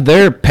they have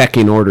their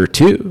pecking order,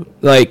 too.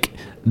 Like,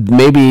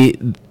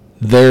 maybe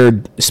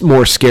they're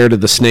more scared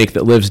of the snake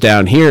that lives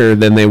down here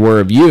than they were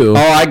of you. Oh,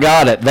 I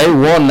got it. They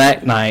won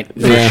that night,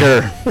 for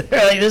sure.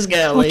 Like, this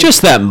guy Well,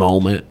 just that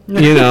moment,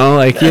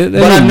 like. But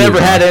I've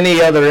never had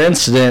any other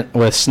incident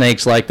with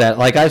snakes like that.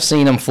 Like, I've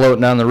seen them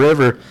floating down the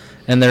river,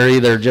 and they're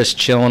either just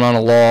chilling on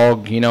a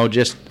log,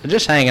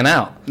 just hanging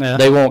out. Yeah.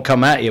 They won't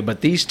come at you.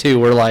 But these two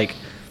were like,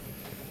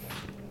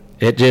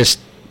 it just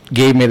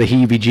gave me the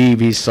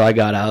heebie-jeebies, so I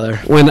got out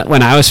of there.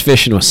 When I was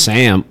fishing with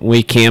Sam,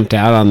 we camped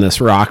out on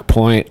this rock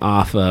point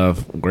off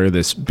of where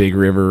this big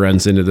river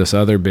runs into this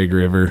other big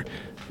river.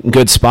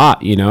 Good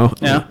spot,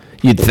 Yeah.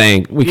 You'd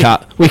think we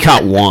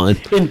caught one.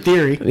 In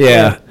theory.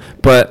 Yeah.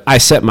 But I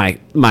set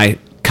my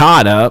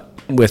cod up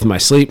with my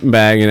sleeping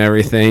bag and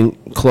everything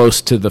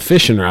close to the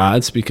fishing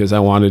rods because I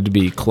wanted to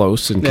be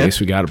close in case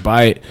we got a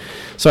bite.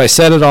 So I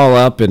set it all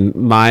up, and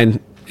mine,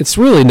 it's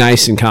really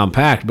nice and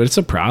compact, but it's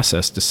a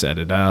process to set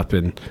it up,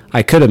 and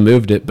I could have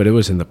moved it, but it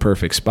was in the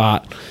perfect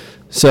spot.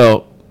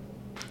 So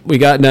we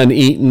got done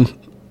eating.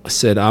 I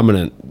said, I'm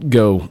going to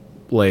go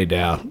lay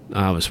down.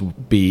 I was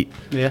beat.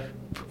 Yeah.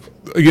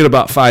 I get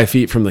about 5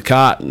 feet from the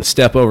cot and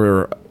step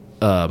over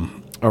a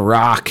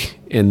rock,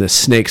 and the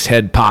snake's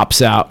head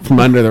pops out from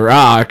under the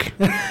rock.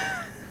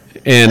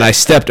 And I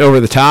stepped over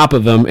the top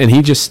of him, and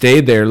he just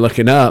stayed there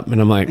looking up, and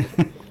I'm like,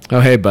 oh,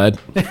 hey, bud.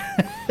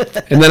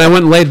 And then I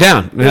went and laid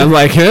down. And I'm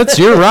like, it's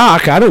your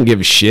rock. I don't give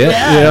a shit.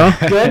 Yeah,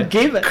 good.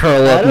 Keep it.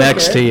 Curl up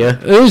next to you.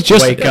 It was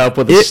just wake up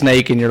with a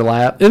snake in your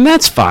lap. And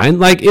that's fine.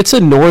 Like, it's a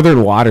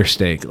northern water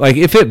snake. Like,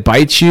 if it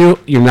bites you,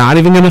 you're not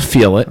even going to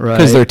feel it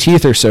because their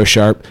teeth are so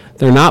sharp.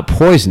 They're not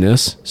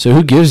poisonous, so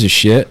who gives a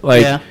shit?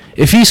 Like,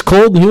 if he's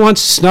cold and he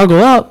wants to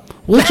snuggle up,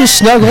 we'll just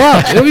snuggle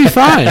up. It'll be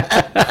fine.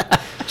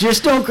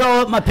 Just don't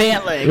crawl up my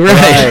pant leg.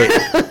 Right.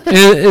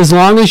 And as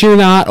long as you're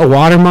not a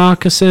water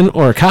moccasin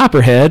or a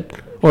copperhead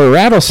or a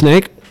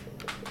rattlesnake,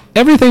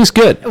 everything's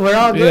good. We're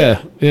all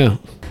good. Yeah.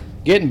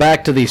 Getting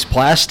back to these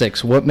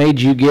plastics, what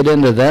made you get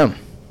into them?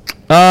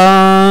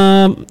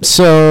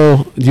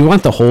 So do you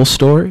want the whole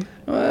story?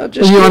 Well,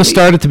 Or you want to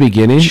start at the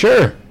beginning?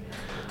 Sure.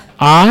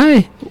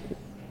 I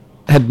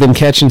had been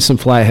catching some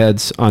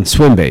flatheads on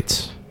swim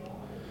baits,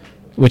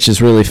 which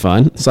is really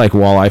fun. It's like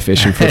walleye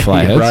fishing for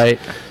flatheads. Right.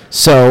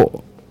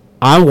 So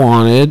I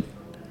wanted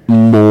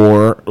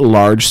more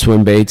large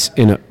swim baits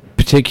in a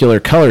particular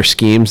color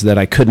schemes that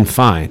I couldn't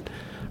find.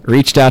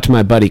 Reached out to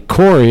my buddy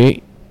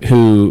Corey,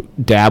 who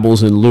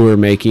dabbles in lure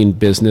making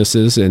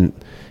businesses, and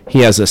he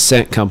has a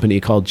scent company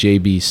called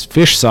JB's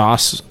Fish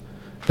Sauce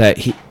that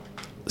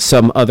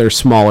some other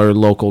smaller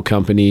local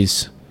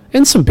companies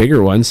and some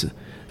bigger ones,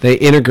 they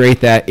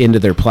integrate that into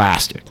their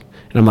plastic.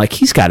 And I'm like,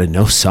 he's got to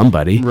know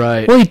somebody.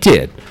 Right. Well, he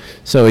did.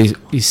 So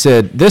he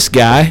said, this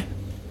guy,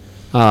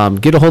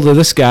 get a hold of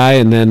this guy,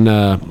 and then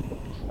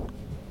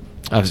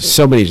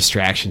so many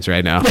distractions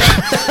right now.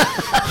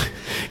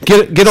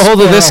 Get a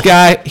hold of this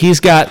guy. He's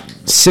got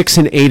 6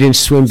 and 8 inch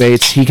swim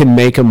baits. He can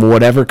make them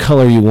whatever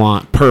color you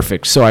want.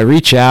 Perfect. So I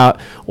reach out,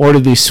 order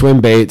these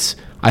swim baits.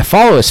 I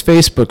follow his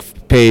Facebook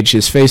page.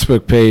 His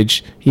Facebook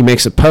page, he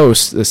makes a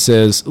post that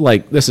says,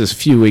 like, this is a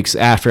few weeks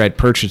after I'd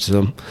purchased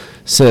them,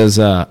 says,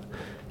 are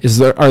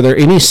there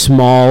any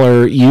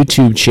smaller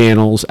YouTube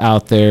channels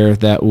out there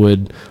that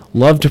would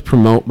love to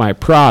promote my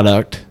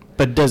product?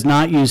 But does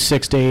not use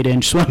 6 to 8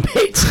 inch swim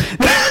baits.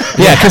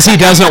 Yeah, because he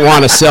doesn't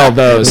want to sell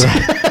those.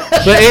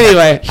 But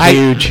anyway,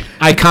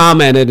 I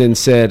commented and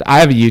said, I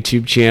have a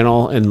YouTube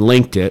channel and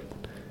linked it.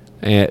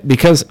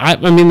 Because, I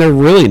mean, they're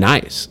really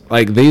nice.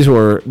 Like,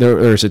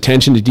 there's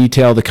attention to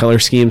detail. The color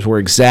schemes were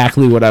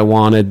exactly what I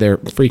wanted. They're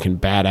freaking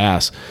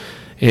badass.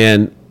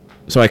 And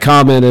so I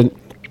commented.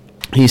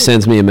 He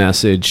sends me a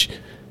message.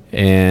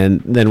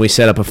 And then we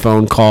set up a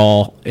phone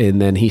call.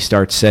 And then he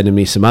starts sending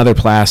me some other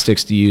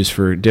plastics to use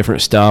for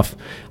different stuff.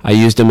 I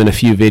used them in a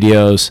few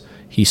videos.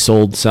 He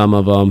sold some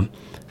of them.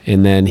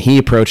 And then he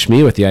approached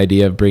me with the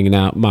idea of bringing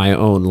out my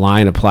own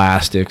line of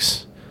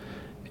plastics.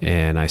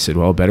 And I said,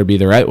 well, better be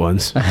the right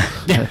ones.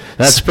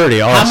 That's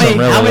pretty awesome.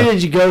 How many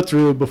did you go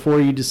through before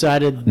you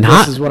decided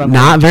this is what I'm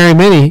Not very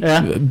many.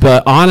 Yeah.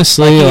 But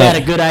honestly, you had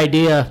a good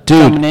idea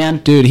coming in.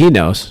 Dude, he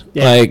knows.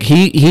 Yeah. Like,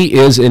 he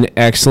is an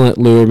excellent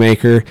lure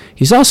maker.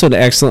 He's also an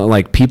excellent,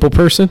 like, people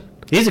person.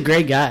 He's a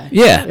great guy.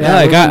 Yeah.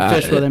 Like, I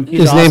fish with him.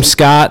 He's his awesome. name's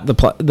Scott.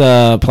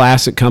 The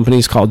plastic company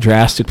is called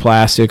Drastic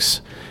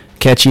Plastics.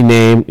 Catchy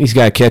name. He's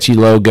got a catchy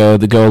logo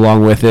to go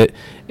along with it.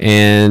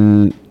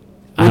 And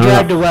we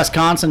drive to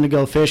Wisconsin to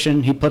go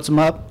fishing. He puts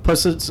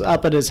us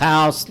up at his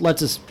house,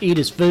 lets us eat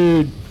his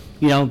food,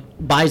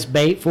 buys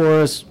bait for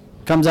us,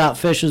 comes out,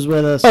 fishes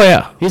with us. Oh,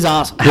 yeah. He's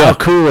awesome. How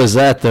cool is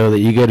that, though, that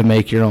you get to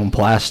make your own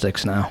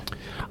plastics now?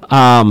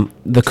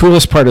 The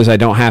coolest part is I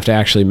don't have to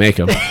actually make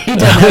them. He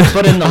doesn't have to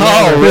put in the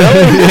Oh,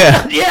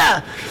 really?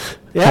 Yeah.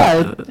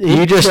 Yeah.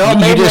 You just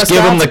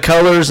give him the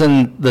colors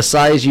and the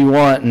size you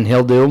want, and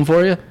he'll do them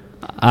for you?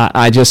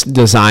 I just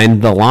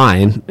designed the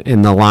line,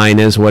 and the line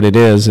is what it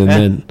is, and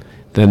then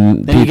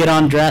Then you get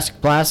on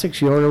Jurassic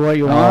Plastics. You order what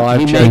you want. Oh,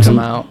 I've checked them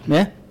out.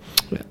 Yeah.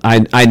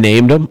 I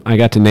named them. I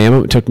got to name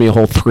them. It took me a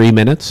whole 3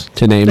 minutes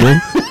to name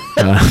them.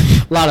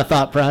 A lot of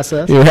thought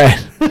process. You're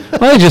right.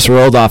 Well, it just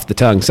rolled off the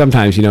tongue.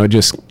 Sometimes, it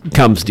just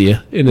comes to you.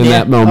 And in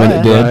that moment,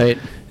 it did. Right.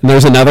 And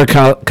there's another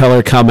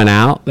color coming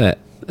out that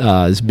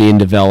is being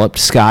developed.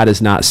 Scott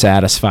is not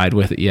satisfied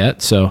with it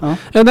yet. So,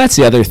 and that's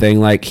the other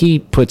thing. Like, he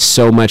puts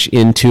so much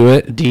into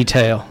it.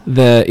 Detail.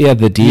 The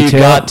detail. You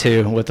got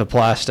to with the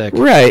plastic.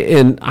 Right.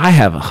 And I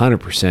have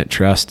 100%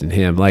 trust in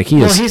him. Like,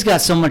 he's got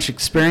so much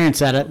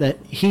experience at it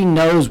that he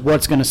knows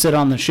what's going to sit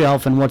on the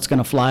shelf and what's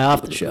going to fly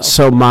off the shelf.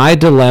 So my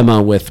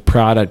dilemma with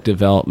product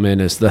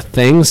development is the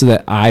things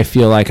that I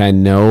feel like I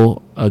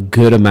know a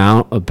good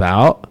amount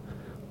about,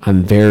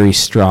 I'm very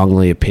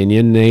strongly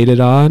opinionated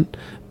on.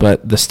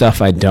 But the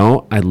stuff I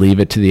don't, I leave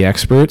it to the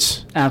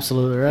experts.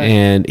 Absolutely right.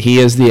 And he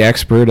is the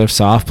expert of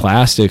soft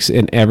plastics,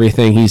 and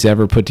everything he's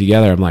ever put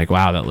together, I'm like,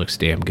 wow, that looks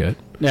damn good.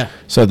 Yeah.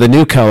 So the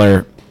new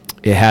color,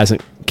 it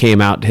hasn't came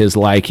out to his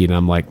liking.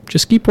 I'm like,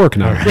 just keep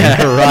working on it.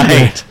 Yeah,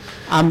 right.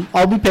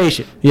 I'll be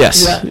patient.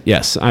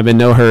 Yes. I'm in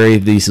no hurry.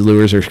 These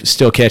lures are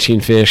still catching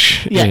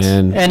fish. Yes.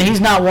 And he's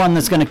not one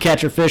that's going to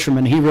catch a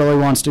fisherman. He really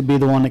wants to be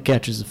the one that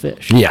catches the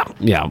fish. Yeah.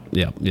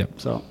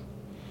 So.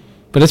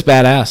 But it's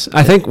badass.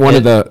 I think one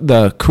of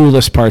the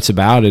coolest parts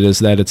about it is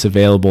that it's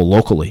available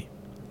locally.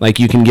 Like,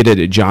 you can get it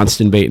at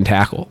Johnston Bait and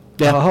Tackle.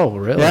 Yeah. Oh,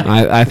 really? Yeah.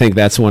 I think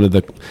that's one of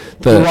the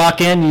you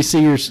walk in, you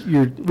see your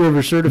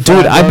river certified.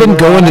 Dude, I've been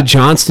going to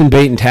Johnston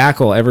Bait and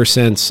Tackle ever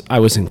since I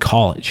was in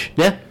college.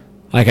 Yeah.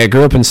 Like, I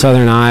grew up in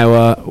southern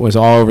Iowa, was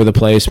all over the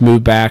place,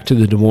 moved back to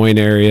the Des Moines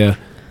area,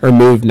 or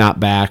moved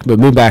back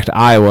to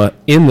Iowa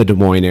in the Des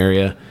Moines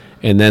area,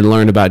 and then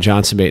learned about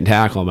Johnston Bait and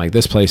Tackle. I'm like,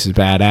 this place is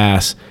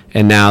badass.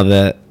 And now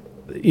that,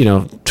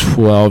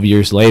 12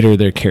 years later,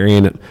 they're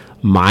carrying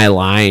my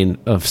line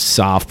of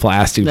soft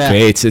plastic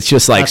baits. It's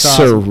just like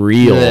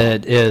surreal.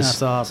 It is.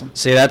 That's awesome.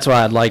 See, that's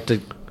why I'd like to,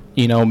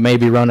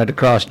 maybe run it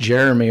across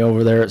Jeremy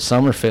over there at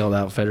Summerfield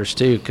Outfitters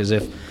too. Because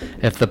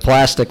if the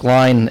plastic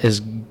line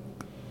is,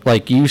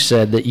 like you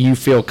said, that you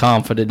feel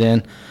confident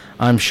in,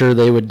 I'm sure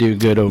they would do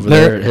good over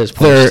there at his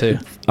place too.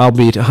 I'll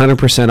be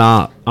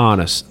 100%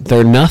 honest.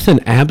 They're nothing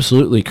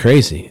absolutely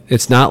crazy.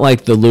 It's not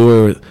like the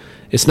lure.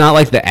 It's not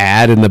like the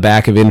ad in the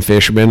back of In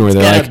Fisherman where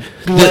they're like,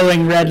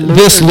 glowing red lure.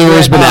 This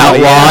lure's been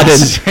outlawed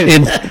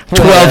in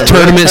 12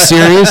 tournament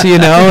series.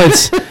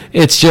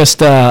 It's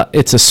just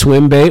it's a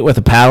swim bait with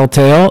a paddle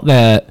tail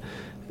that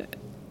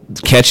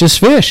catches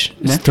fish.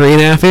 It's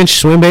 3.5-inch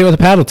swim bait with a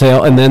paddle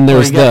tail, and then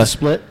there's the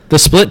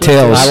split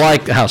tails. I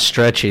like how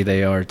stretchy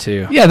they are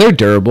too. Yeah, they're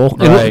durable.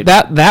 Right.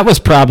 And that was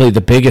probably the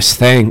biggest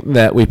thing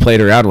that we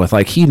played around with.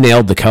 Like, he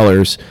nailed the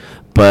colors,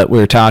 but we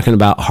were talking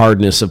about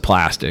hardness of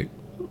plastic.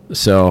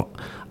 So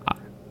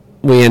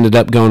we ended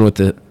up going with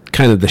the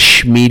kind of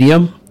the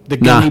medium, the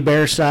gummy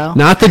bear style.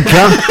 Not the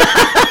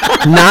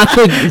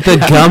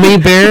gummy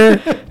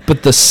bear,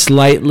 but the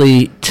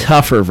slightly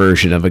tougher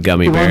version of a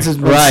gummy bear.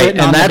 Right,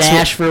 and that's the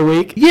dash for a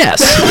week. Yes.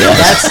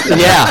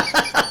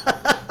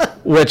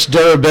 Which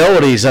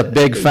durability is a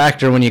big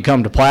factor when you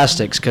come to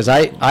plastics, because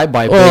I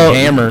buy big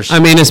hammers. I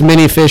mean, as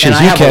many fish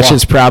as you catch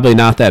is probably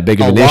not that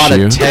big of an issue. A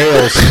lot of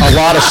tails, a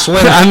lot of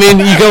swim. I mean,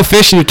 you go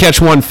fishing, you catch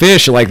one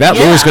fish, like that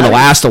lure's going to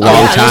last a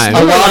long time.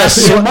 A lot of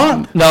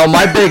swim. No,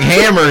 my big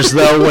hammers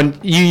though, when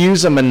you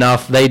use them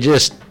enough,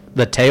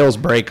 the tails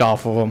break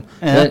off of them.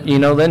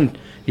 Then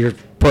you're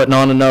putting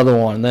on another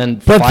one. Then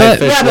 5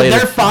 fish later. But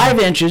they're 5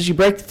 inches. You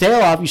break the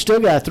tail off, you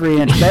still got a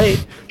 3-inch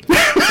bait.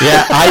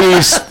 Yeah, I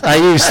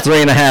use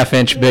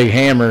 3.5-inch big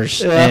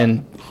hammers,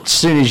 and as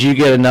soon as you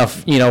get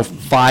enough,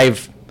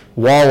 5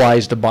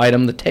 walleyes to bite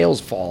them, the tails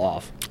fall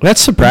off.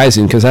 That's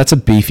surprising because that's a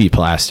beefy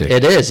plastic.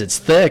 It is. It's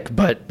thick,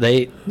 but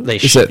they when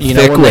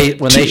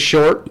they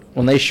short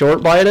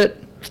bite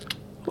it.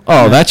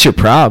 Oh, that's your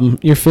problem.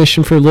 You're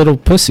fishing for little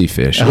pussy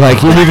fish.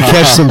 Like, you need to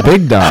catch some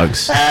big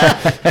dogs.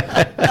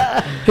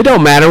 It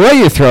don't matter what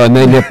you're throwing;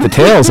 they nip the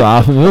tails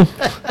off of them.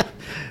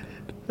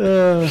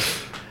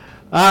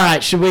 All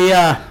right, should we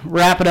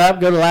wrap it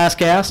up? Go to last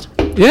cast?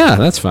 Yeah,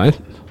 that's fine.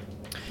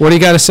 What do you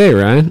got to say,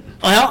 Ryan?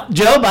 Well,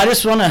 Job, I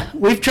just want to.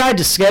 We've tried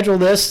to schedule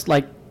this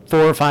like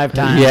 4 or 5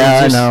 times.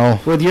 Yeah, I know.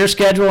 With your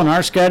schedule and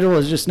our schedule,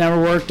 it's just never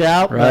worked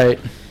out.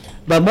 Right.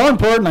 But more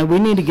importantly, we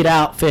need to get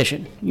out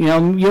fishing. You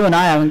and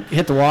I haven't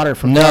hit the water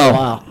for quite a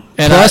while.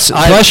 And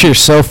plus, you're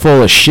so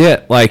full of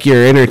shit. Like,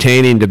 you're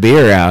entertaining to be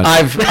around.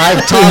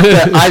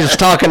 I was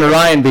talking to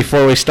Ryan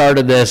before we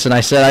started this, and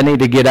I said I need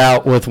to get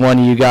out with one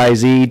of you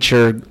guys each,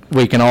 or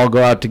we can all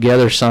go out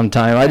together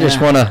sometime.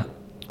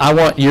 I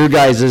want your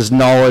guys'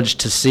 knowledge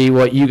to see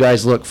what you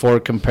guys look for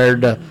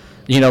compared to,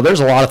 there's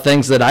a lot of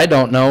things that I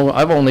don't know.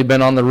 I've only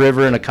been on the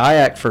river in a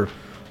kayak for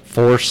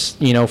 4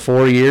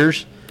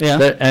 years.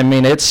 Yeah. I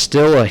mean, it's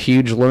still a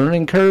huge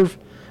learning curve.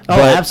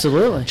 Oh,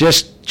 absolutely.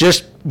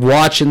 Just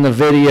watching the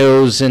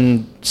videos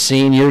and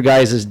seeing your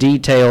guys'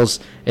 details,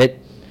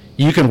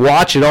 you can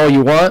watch it all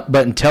you want,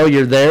 but until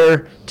you're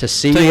there to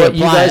see what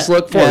you guys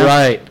look for,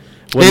 would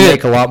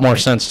make a lot more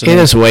sense to me. It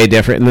is way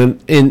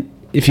different. And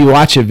if you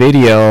watch a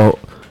video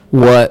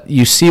what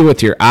you see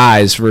with your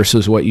eyes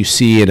versus what you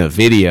see in a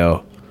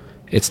video,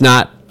 it's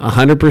not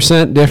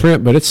 100%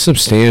 different, but it's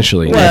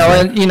substantially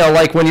different. Well, and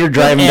like when you're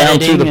driving down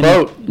through the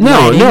boat.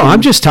 No,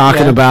 I'm just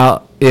talking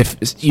about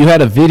if you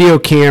had a video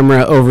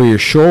camera over your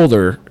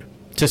shoulder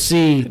to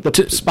see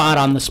the spot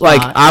on the spot.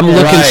 Like I'm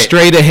looking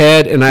straight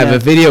ahead and I have a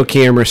video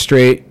camera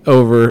straight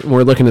over.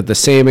 We're looking at the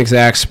same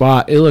exact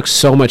spot. It looks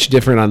so much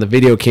different on the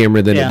video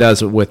camera than it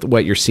does with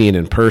what you're seeing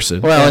in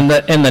person. Well,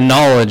 and the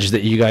knowledge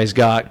that you guys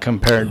got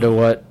compared to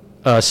what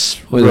us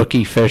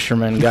rookie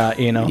fishermen got,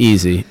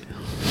 Easy.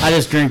 I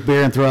just drink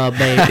beer and throw out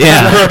bait.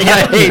 Yeah,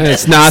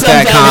 it's not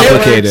that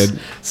complicated.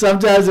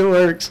 Sometimes it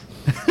works.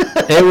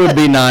 It would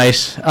be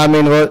nice. I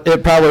mean,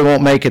 it probably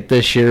won't make it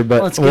this year,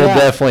 but we'll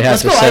definitely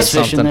have to set something. Let's go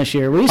ice fishing this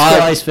year. We used to go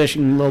ice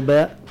fishing a little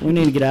bit. We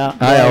need to get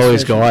out. I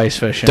always go ice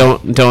fishing.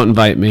 Don't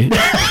invite me.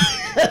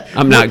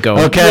 I'm not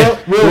going. Okay,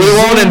 we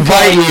won't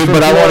invite you,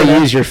 but I want to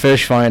use your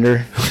fish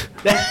finder.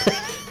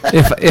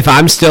 If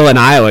I'm still in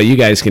Iowa, you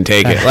guys can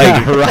take it.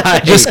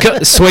 Like,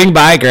 just swing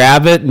by,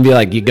 grab it, and be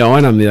like, "You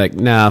going?" I'm be like,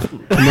 "Nah,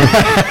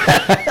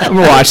 I'm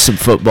gonna watch some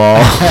football."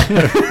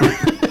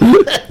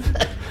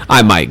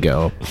 I might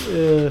go.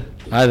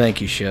 I think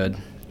you should,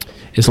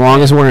 as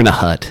long as we're in a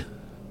hut.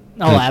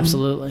 Oh,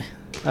 absolutely.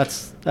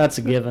 That's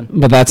a given.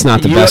 But that's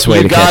not the best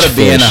way to catch fish. You got to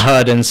be in a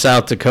hut in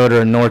South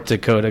Dakota and North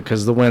Dakota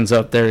because the winds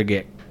up there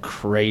get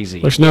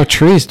crazy. There's no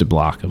trees to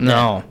block them.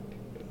 No.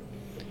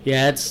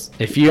 Yeah,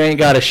 if you ain't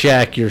got a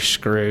shack, you're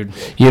screwed.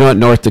 You know what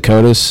North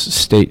Dakota's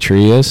state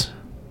tree is?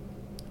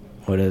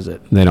 What is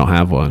it? They don't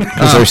have one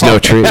because there's no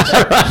trees.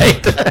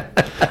 Right.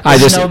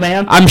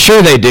 Snowman? I'm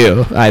sure they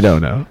do. I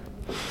don't know.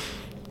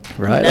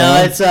 Right.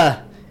 No, it's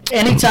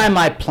anytime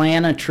I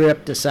plan a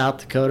trip to South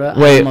Dakota,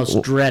 I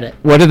almost dread it.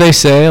 What do they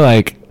say?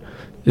 Like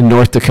in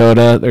North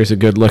Dakota, there's a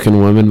good-looking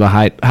woman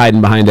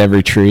hiding behind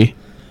every tree.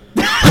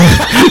 There's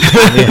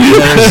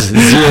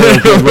zero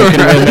good-looking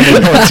women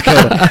in North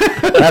Dakota.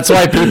 That's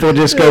why people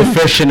just go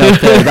fishing up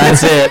there.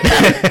 That's it.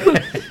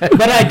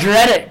 But I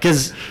dread it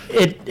because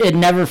it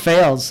never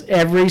fails.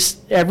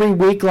 Every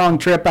week-long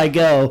trip I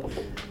go,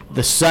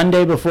 the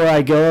Sunday before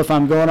I go, if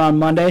I'm going on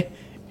Monday,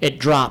 it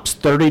drops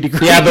 30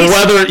 degrees. Yeah, the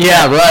weather.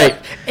 Yeah, right.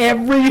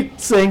 Every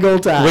single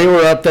time. We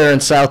were up there in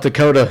South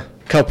Dakota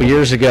a couple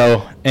years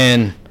ago,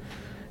 and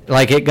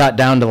it got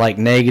down to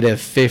negative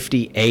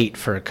 58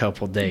 for a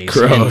couple days.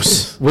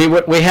 Gross.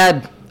 And we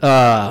had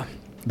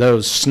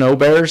those snow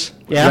bears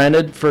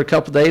rented for a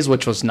couple days,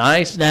 which was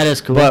nice. That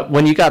is cool. But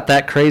when you got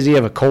that crazy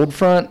of a cold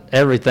front,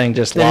 everything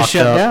just locked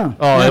shut up. Down.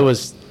 Oh, yeah.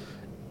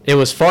 It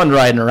was fun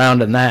riding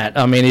around in that.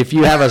 I mean, if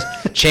you have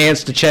a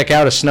chance to check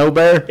out a snow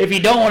bear. If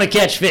you don't want to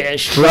catch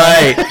fish.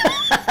 Right.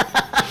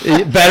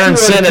 Better than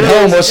sitting at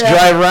home. Let's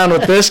drive around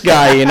with this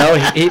guy,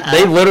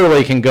 They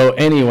literally can go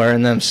anywhere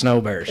in them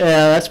snow bears.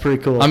 Yeah, that's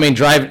pretty cool. I mean,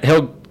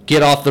 he'll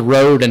get off the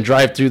road and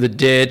drive through the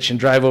ditch and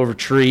drive over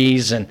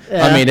trees. And,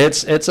 I mean,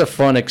 it's a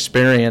fun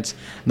experience.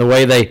 The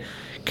way they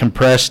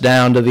compress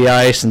down to the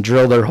ice and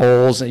drill their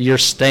holes. And you're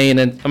staying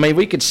in. I mean,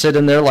 we could sit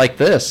in there like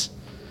this.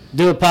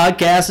 Do a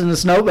podcast in the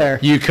snow bear.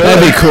 You could.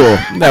 That'd be cool.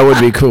 That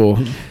would be cool.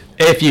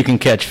 If you can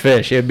catch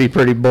fish. It'd be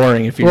pretty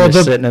boring if you're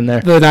just sitting in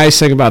there. The nice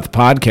thing about the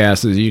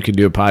podcast is you can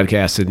do a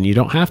podcast and you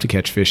don't have to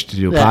catch fish to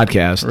do a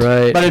podcast.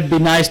 Right. But it'd be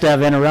nice to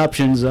have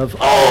interruptions of,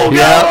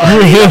 yeah,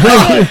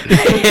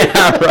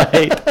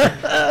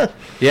 right.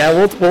 Yeah,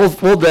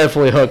 we'll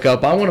definitely hook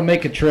up. I want to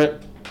make a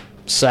trip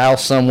south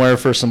somewhere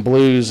for some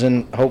blues,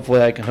 and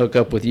hopefully I can hook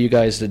up with you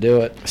guys to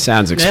do it.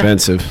 Sounds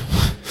expensive.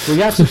 We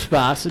got some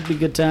spots. It'd be a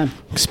good time.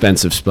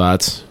 Expensive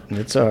spots.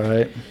 It's all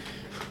right.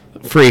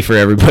 Free for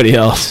everybody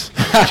else.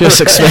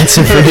 Just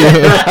expensive for you.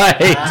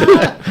 Right.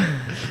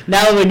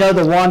 Now that we know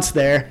the wants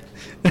there.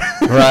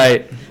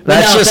 Right.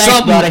 That's just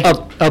something,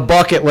 a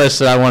bucket list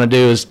that I want to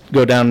do is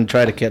go down and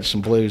try to catch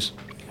some blues.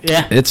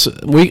 Yeah.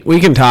 We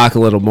can talk a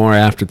little more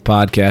after the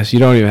podcast. You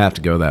don't even have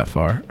to go that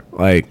far.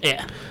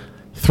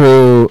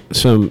 Through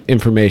some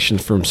information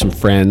from some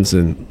friends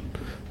and,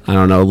 I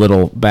don't know, a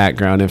little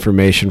background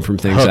information from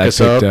things I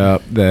picked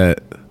up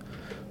that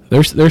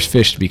there's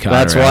fish to be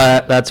caught.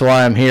 That's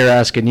why I'm here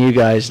asking you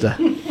guys to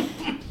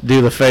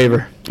do the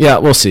favor. Yeah,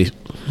 we'll see.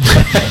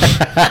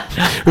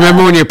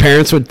 Remember when your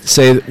parents would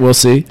say, "We'll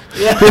see"?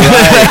 Yeah.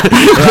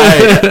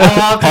 Right.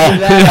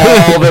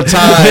 All the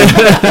time.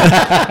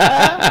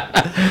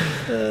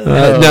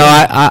 No,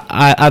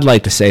 I'd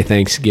like to say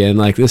thanks again.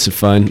 This is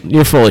fun.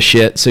 You're full of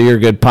shit, so you're a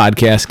good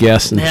podcast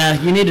guest. Yeah,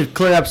 you need to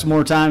clear up some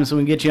more time so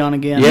we can get you on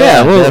again.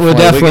 Yeah, we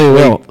definitely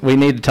will. We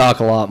need to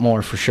talk a lot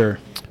more for sure.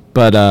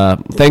 But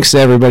thanks to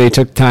everybody who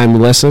took the time to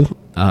listen.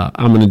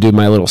 I'm going to do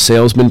my little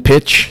salesman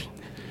pitch.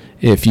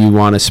 If you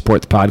want to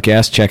support the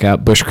podcast, check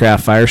out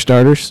Bushcraft Fire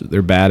Starters.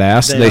 They're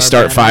badass. They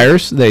start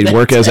fires. They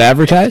work as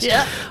advertised.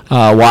 Yeah.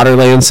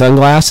 Waterland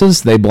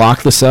sunglasses. They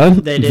block the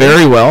sun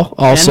very well.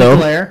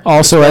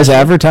 Also as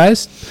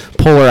advertised.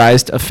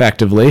 Polarized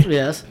effectively.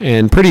 Yes.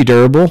 And pretty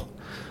durable.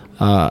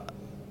 I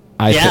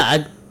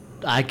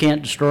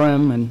can't destroy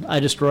them, and I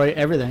destroy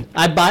everything.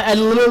 I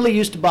literally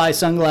used to buy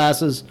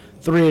sunglasses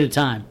 3 at a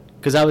time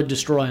because I would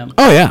destroy them.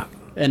 Oh, yeah.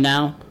 And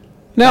now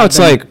No, it's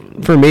like,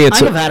 for me,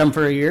 it's... I've had them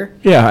for a year.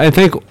 Yeah, I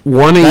think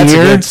one a That's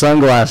year. good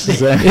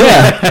sunglasses.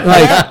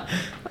 Yeah,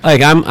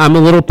 like I'm a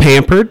little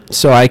pampered,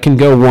 so I can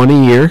go one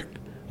a year.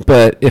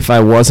 But if I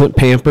wasn't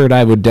pampered,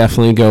 I would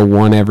definitely go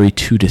one every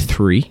 2 to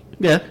 3.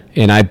 Yeah.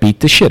 And I beat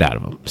the shit out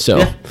of them. So,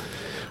 Yeah.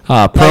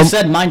 Like I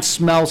said, mine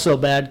smell so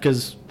bad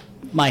because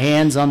my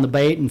hands on the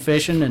bait and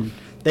fishing, and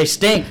they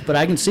stink, but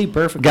I can see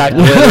perfectly. Got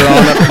glitter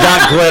on them.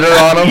 Got glitter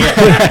on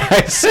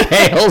them.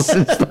 Scales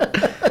and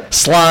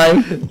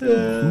slime.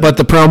 But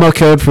the promo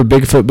code for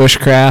Bigfoot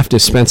Bushcraft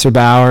is Spencer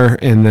Bauer,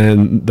 and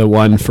then the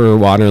one for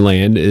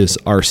Waterland is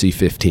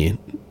RC15,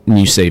 and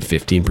you save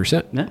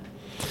 15%. Yeah.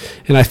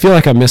 And I feel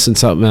like I'm missing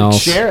something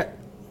else. Share it.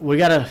 We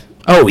gotta.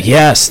 Oh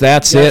yes,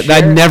 that's it. share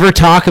I'd it. never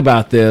talk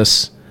about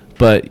this,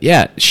 but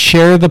yeah,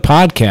 share the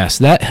podcast.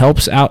 That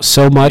helps out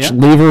so much. Yeah.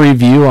 Leave a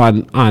review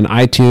on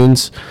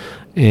iTunes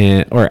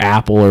or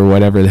Apple or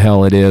whatever the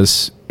hell it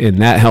is, and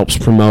that helps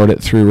promote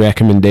it through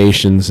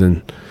recommendations.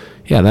 And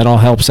yeah, that all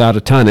helps out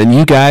a ton. And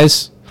you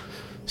guys,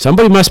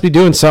 somebody must be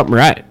doing something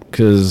right,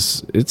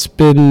 because it's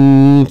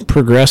been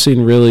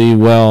progressing really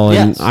well,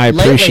 and Yes. I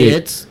Lately,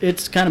 appreciate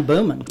it's kind of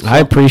booming. I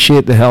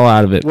appreciate the hell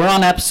out of it. We're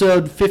on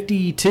episode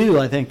 52.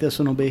 I think this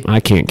one will be. I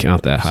can't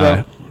count that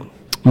high. So-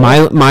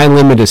 My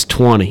limit is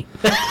 20.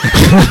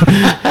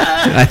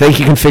 I think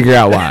you can figure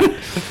out why.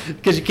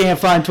 Because you can't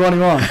find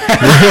 21.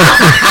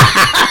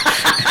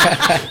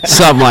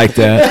 Something like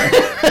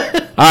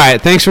that. All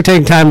right. Thanks for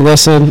taking time to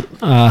listen.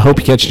 Hope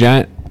you catch a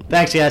giant.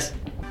 Thanks, guys.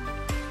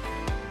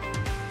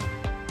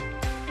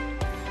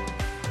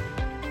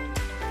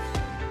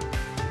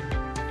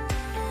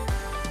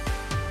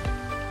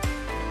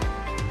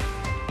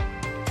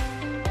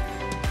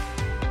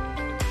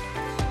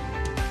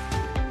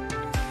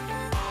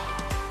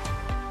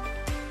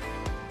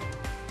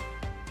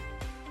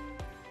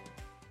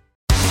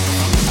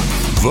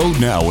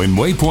 Vote now in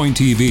Waypoint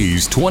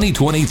TV's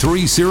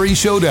 2023 Series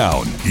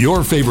Showdown.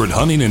 Your favorite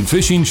hunting and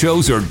fishing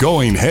shows are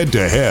going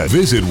head-to-head.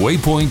 Visit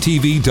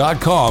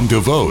waypointtv.com to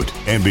vote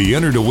and be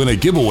entered to win a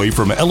giveaway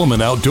from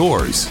Element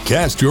Outdoors.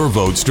 Cast your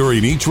votes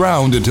during each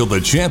round until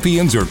the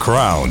champions are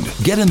crowned.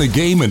 Get in the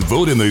game and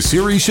vote in the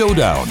Series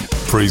Showdown.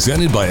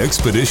 Presented by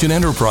Expedition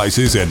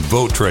Enterprises and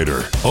Vote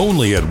Trader.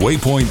 Only at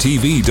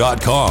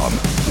waypointtv.com.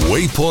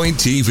 Waypoint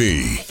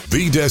TV,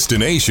 the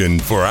destination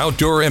for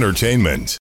outdoor entertainment.